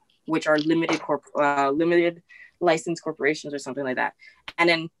 which are limited license corporations or something like that. And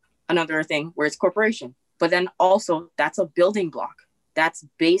then another thing where it's corporation, but then also that's a building block. That's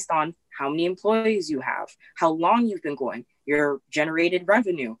based on how many employees you have, how long you've been going, your generated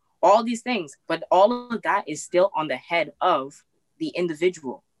revenue, all these things. But all of that is still on the head of the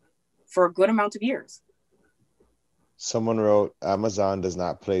individual for a good amount of years. Someone wrote, Amazon does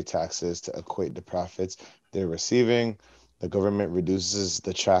not pay taxes to equate the profits they're receiving. The government reduces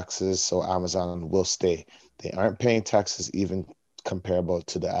the taxes, so Amazon will stay. They aren't paying taxes even comparable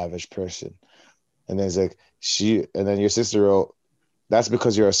to the average person. And then it's like, and then your sister wrote, that's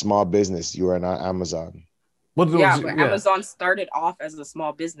because you're a small business. You are not Amazon. But Amazon started off as a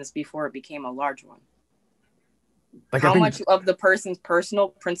small business before it became a large one. Like how much of the person's personal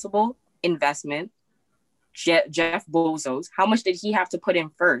principal investment, Jeff Bezos, how much did he have to put in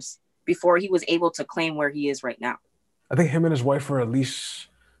first before he was able to claim where he is right now? I think him and his wife were at least,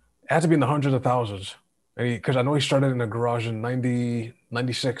 it had to be in the hundreds of thousands. Because I know he started in a garage in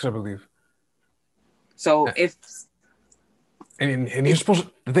 96, I believe. So And he was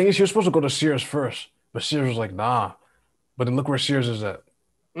the thing is, he was supposed to go to Sears first, but Sears was like, nah. But then look where Sears is at.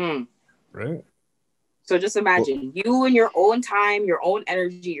 Right? So just imagine you and your own time, your own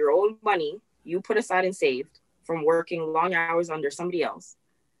energy, your own money, you put aside and saved from working long hours under somebody else.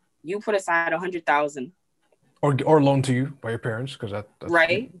 You put aside $100,000. Or loan to you by your parents, because that's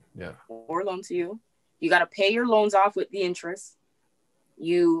right. Yeah. Or loan to you. You got to pay your loans off with the interest.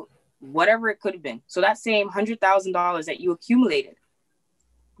 Whatever it could have been. So that same $100,000 that you accumulated,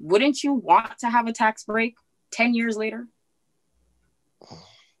 wouldn't you want to have a tax break 10 years later?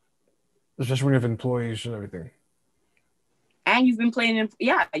 Especially when you have employees and everything. And you've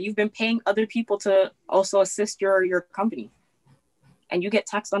been paying other people to also assist your company. And you get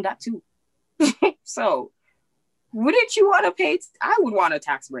taxed on that too. So wouldn't you want to pay? I would want a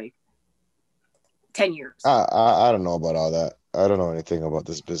tax break. 10 years. I don't know about all that. I don't know anything about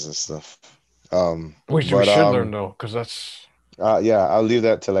this business stuff. We should learn though, because that's. Yeah, I'll leave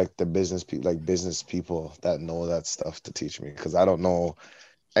that to like the business people that know that stuff to teach me, because I don't know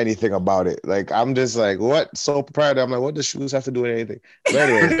anything about it. Like I'm just like, what sole proprietor? I'm like, what does shoes have to do with anything? But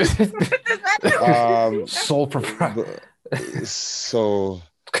anyway, sole proprietor. So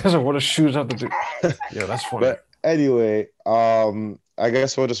because of what does shoes have to do? Yeah, that's funny. But anyway, I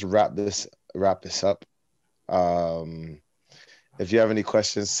guess we'll just wrap this up. If you have any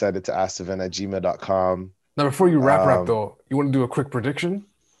questions, send it to askthevent@gmail.com. Now, before you wrap though, you want to do a quick prediction?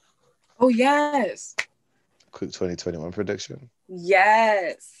 Oh yes. Quick 2021 prediction.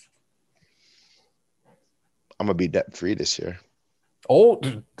 Yes. I'm gonna be debt free this year. Oh,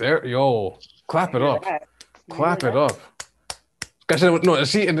 there, clap it up. Clap it up. I said, no,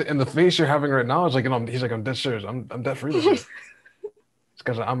 see, in the face you're having right now, it's like, he's like, I'm dead serious. I'm dead free this year. It's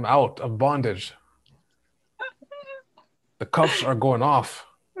because I'm out of bondage. The cuffs are going off.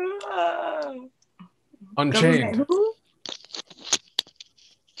 Unchained.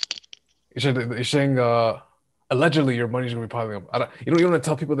 You're saying allegedly your money's gonna be piling up. You don't want to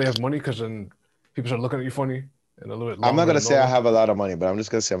tell people they have money because then people start looking at you funny and a little bit. I'm not gonna say I have a lot of money, but I'm just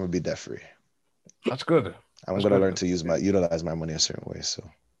gonna say I'm gonna be debt free. That's good. I'm gonna learn to utilize my money a certain way. So,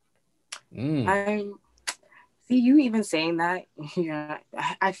 see you even saying that. Yeah,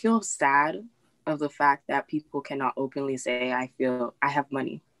 I feel sad of the fact that people cannot openly say I have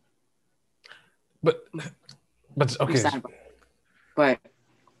money. But okay. But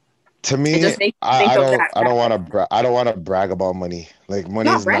to me, I don't want to brag about money. Like money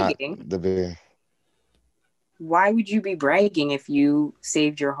is not the big. Why would you be bragging if you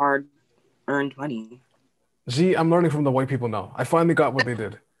saved your hard-earned money? See, I'm learning from the white people now. I finally got what they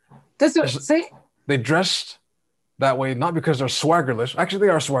did. That's what say. They dressed that way not because they're swaggerless. Actually, they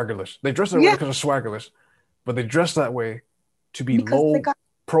are swaggerless. They dress that way because they're swaggerless, but they dress that way to be low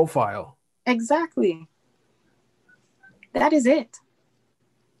profile. Exactly. That is it.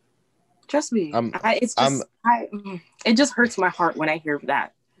 Trust me. It just hurts my heart when I hear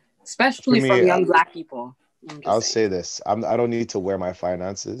that, especially from young Black people. I'll say this: I don't need to wear my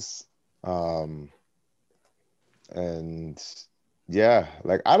finances, and yeah,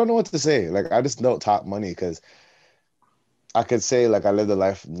 like I don't know what to say. Like I just don't talk money because I could say like I lived a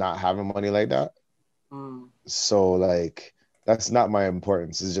life not having money like that. So like that's not my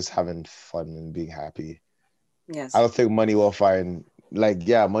importance. It's just having fun and being happy. Yes. I don't think money will find like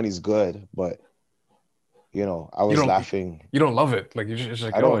money's good, but I was laughing. You don't love it. Like you just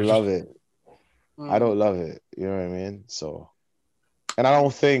like I don't love it. I don't love it. You know what I mean? So, and I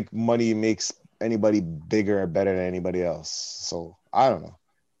don't think money makes anybody bigger or better than anybody else. So I don't know.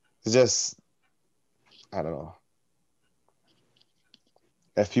 It's just, I don't know.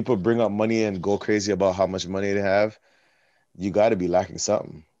 If people bring up money and go crazy about how much money they have, you got to be lacking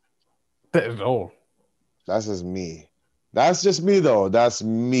something. That's just me. That's just me though. That's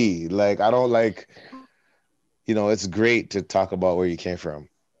me. Like, I don't like, it's great to talk about where you came from.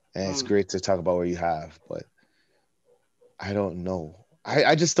 And it's great to talk about what you have, but I don't know.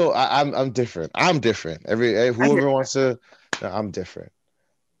 I just don't. I'm different. I'm different. Whoever wants to, I'm different.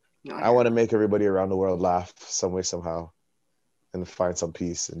 I want to make everybody around the world laugh some way, somehow, and find some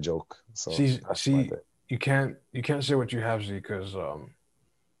peace and joke. So see, you can't say what you have, Z, because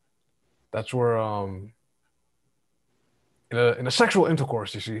that's where in a sexual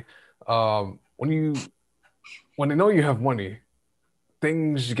intercourse, you see, when they know you have money,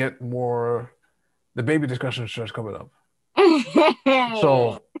 things get more. The baby discussion starts coming up.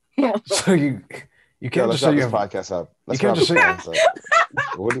 so you can't just say you have podcast up. You can't just say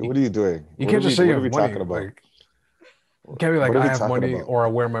what are you doing? You can't just say you have money. Talking about? Like, you can't be like I have money or I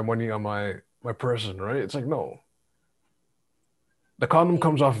wear my money on my person, right? It's like no. The condom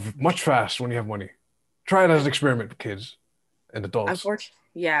comes off much fast when you have money. Try it as an experiment, kids and adults. Unfortunately,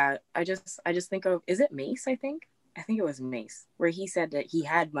 yeah. I just think of, is it Mace? I think it was Mace, where he said that he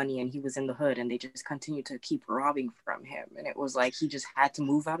had money and he was in the hood and they just continued to keep robbing from him. And it was like he just had to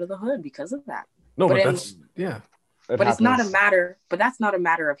move out of the hood because of that. No, but that's, yeah. But it's not a matter, but that's not a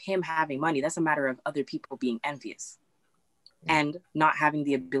matter of him having money. That's a matter of other people being envious and not having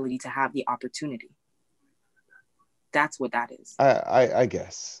the ability to have the opportunity. That's what that is. I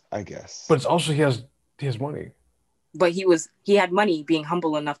guess. But it's also he has money. But he had money being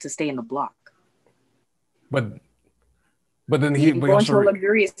humble enough to stay in the block. But then he went into a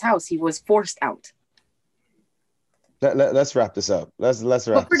luxurious house. He was forced out. Let's wrap this up. Let's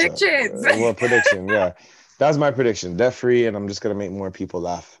wrap predictions. This up. Well, prediction, yeah. That's my prediction. Debt free, and I'm just gonna make more people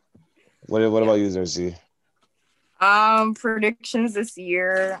laugh. What about you, Zerzi? Predictions this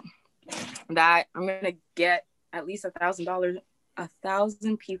year that I'm gonna get at least $1,000,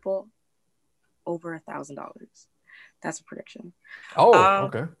 1,000 people over $1,000. That's a prediction.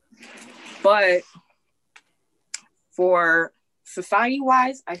 Okay. But for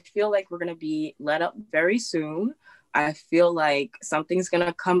society-wise, I feel like we're going to be let up very soon. I feel like something's going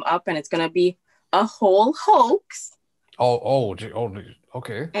to come up and it's going to be a whole hoax.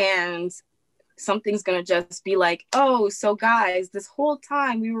 Okay. And something's going to just be like, oh, so guys, this whole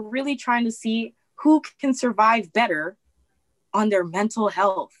time we were really trying to see who can survive better on their mental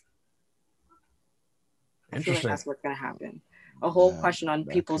health. I feel like that's what's going to happen. A whole question on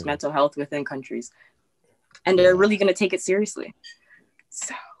people's mental health within countries. And they're really going to take it seriously.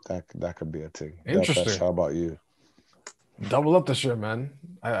 So that could be a thing. Interesting. How about you? Double up this year, man.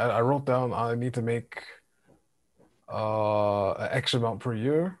 I wrote down I need to make X amount per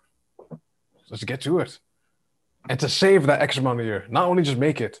year. Let's get to it. And to save that X amount a year, not only just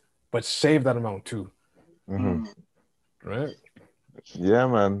make it, but save that amount too. Mm-hmm. Right? Yeah,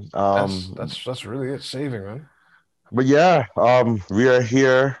 man. That's really it, saving, man. But yeah, we are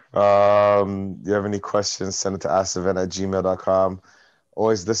here. You have any questions, send it to askevent@gmail.com.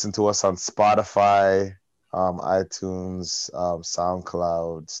 Always listen to us on Spotify, iTunes,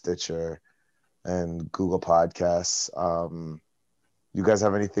 SoundCloud, Stitcher, and Google Podcasts. You guys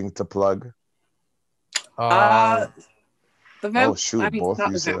have anything to plug? Both of you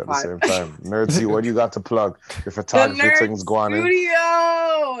said at the same time. Nerdsy, what do you got to plug? Your photography thing's going in.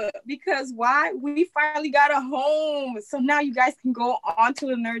 Studio. Because why? We finally got a home. So now you guys can go on to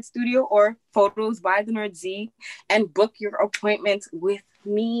the Nerd Studio or Photos by the Nerd Z and book your appointment with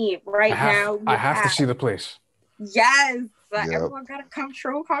me now. I have to see the place. Yes. Everyone gotta come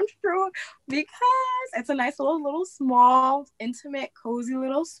true because it's a nice little small, intimate, cozy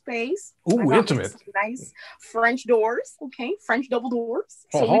little space. Ooh, intimate. Nice French doors, okay? French double doors.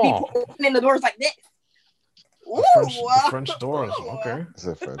 So we be opening the doors like this. Ooh, French doors, okay. It's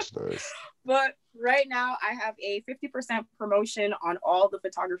a French doors. But right now I have a 50% promotion on all the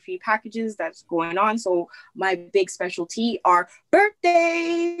photography packages that's going on. So my big specialty are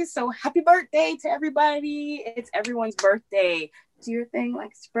birthdays. So happy birthday to everybody. It's everyone's birthday. Do your thing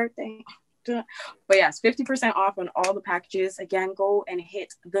like it's birthday. But yes, 50% off on all the packages. Again, go and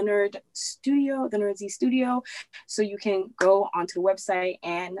hit the Nerd Studio, the Nerd Z Studio, so you can go onto the website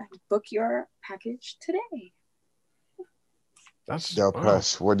and book your package today. That's Del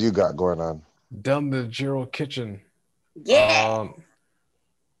Pesh, what do you got going on? Down the Jiro Kitchen. Yeah.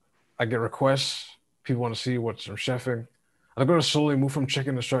 I get requests. People want to see what's I'm chefing. I'm going to slowly move from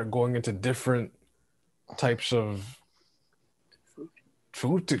chicken and start going into different types of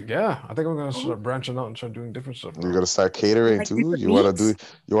food. Yeah, I think I'm going to start branching out and start doing different stuff. You're going to start catering too? You want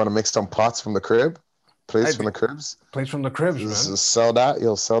to make some pots from the crib? Plates from the cribs? Plates from the cribs, man. Sell that?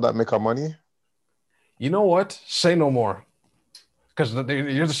 You'll sell that, make our money? You know what? Say no more. Because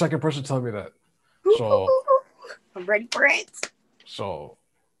you're the second person telling me that. So I'm ready for it. So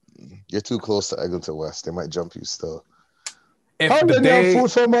you're too close to Eglinton West. They might jump you still. If you have food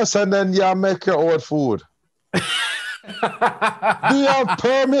from us and then make your own food. Do you have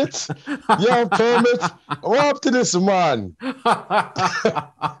permit? You have permit? What up to this man?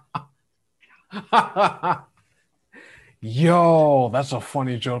 Yo, that's a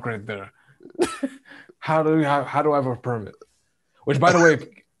funny joke right there. How do I have a permit? Which, by the way,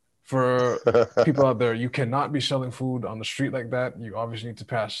 for people out there, you cannot be selling food on the street like that. You obviously need to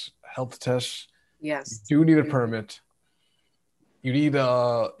pass health tests. Yes. You do need a permit. You need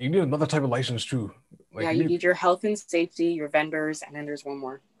another type of license too. Like you need your health and safety, your vendors, and then there's one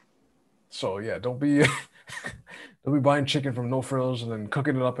more. So yeah, don't be buying chicken from No Frills and then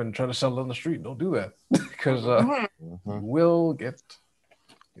cooking it up and trying to sell it on the street. Don't do that because you'll get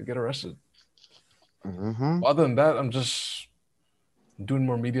arrested. Mm-hmm. Other than that, I'm just doing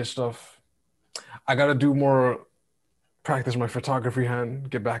more media stuff. I gotta do more practice my photography hand,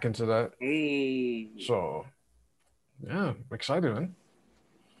 get back into that. Hey. So yeah, I'm excited, man.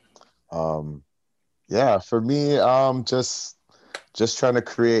 Yeah, for me, just trying to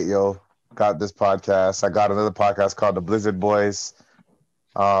create, got this podcast. I got another podcast called The Blizzard Boys.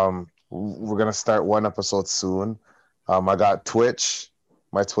 We're gonna start one episode soon. I got Twitch.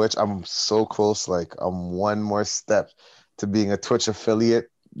 My Twitch, I'm so close, like I'm one more step to being a Twitch affiliate.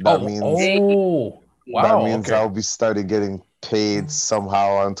 That means I'll be starting getting paid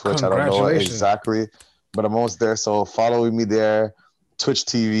somehow on Twitch. I don't know exactly, but I'm almost there. So follow me there, Twitch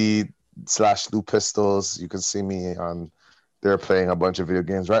TV/Lou Pistols. You can see me on there playing a bunch of video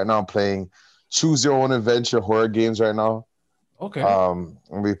games. Right now I'm playing Choose Your Own Adventure horror games right now. Okay. And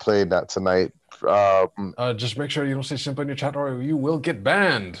we played that tonight. Just make sure you don't say simp in your chat or you will get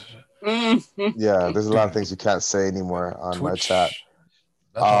banned. Yeah, there's a lot of things you can't say anymore on Twitch, my chat.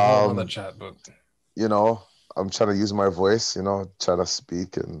 That's a whole other chat, but I'm trying to use my voice, try to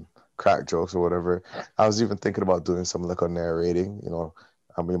speak and crack jokes or whatever. I was even thinking about doing some like a narrating,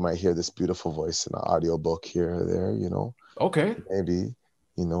 we might hear this beautiful voice in an audio book here or there, Okay.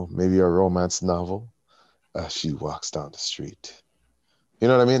 Maybe a romance novel. She walks down the street. You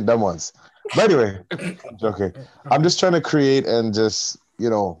know what I mean? Them ones. But anyway, I'm joking. I'm just trying to create and just,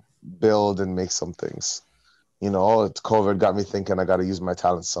 build and make some things. COVID got me thinking I got to use my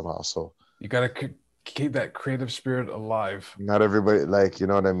talents somehow. So you got to keep that creative spirit alive. Not everybody, you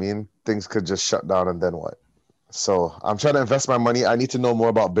know what I mean? Things could just shut down and then what? So I'm trying to invest my money. I need to know more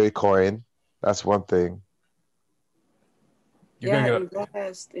about Bitcoin. That's one thing.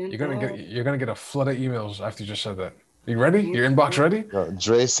 You're gonna get a flood of emails after you just said that. You ready? Your inbox ready? Yo,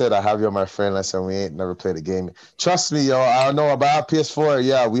 Dre said, I have you on my friend list and we ain't never played a game. Trust me, yo. I don't know about PS4.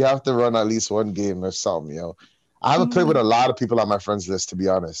 Yeah, we have to run at least one game or something, yo. I haven't played with a lot of people on my friends list, to be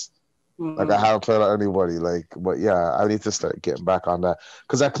honest. Like, I haven't played with anybody. Like, but yeah, I need to start getting back on that.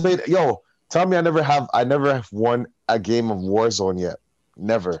 Because I played, tell me I never have won a game of Warzone yet.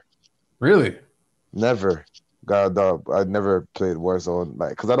 Never. Really? Never. God, I never played Warzone,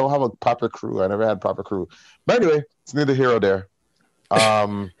 like, because I don't have a proper crew. I never had proper crew. But anyway, it's neither here or there.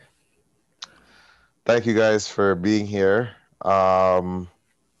 Thank you guys for being here. Hope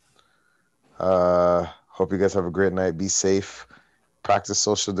you guys have a great night. Be safe. Practice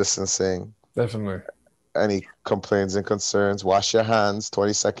social distancing. Definitely. Any complaints and concerns, wash your hands,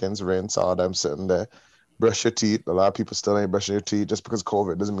 20 seconds, rinse, all them sitting there. Brush your teeth. A lot of people still ain't brushing your teeth. Just because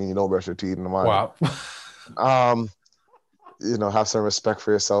COVID doesn't mean you don't brush your teeth in the morning. Wow. Have some respect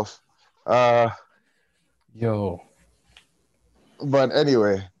for yourself. Yo. But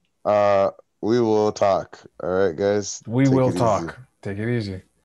anyway, we will talk. All right, guys. We will talk. Take it easy.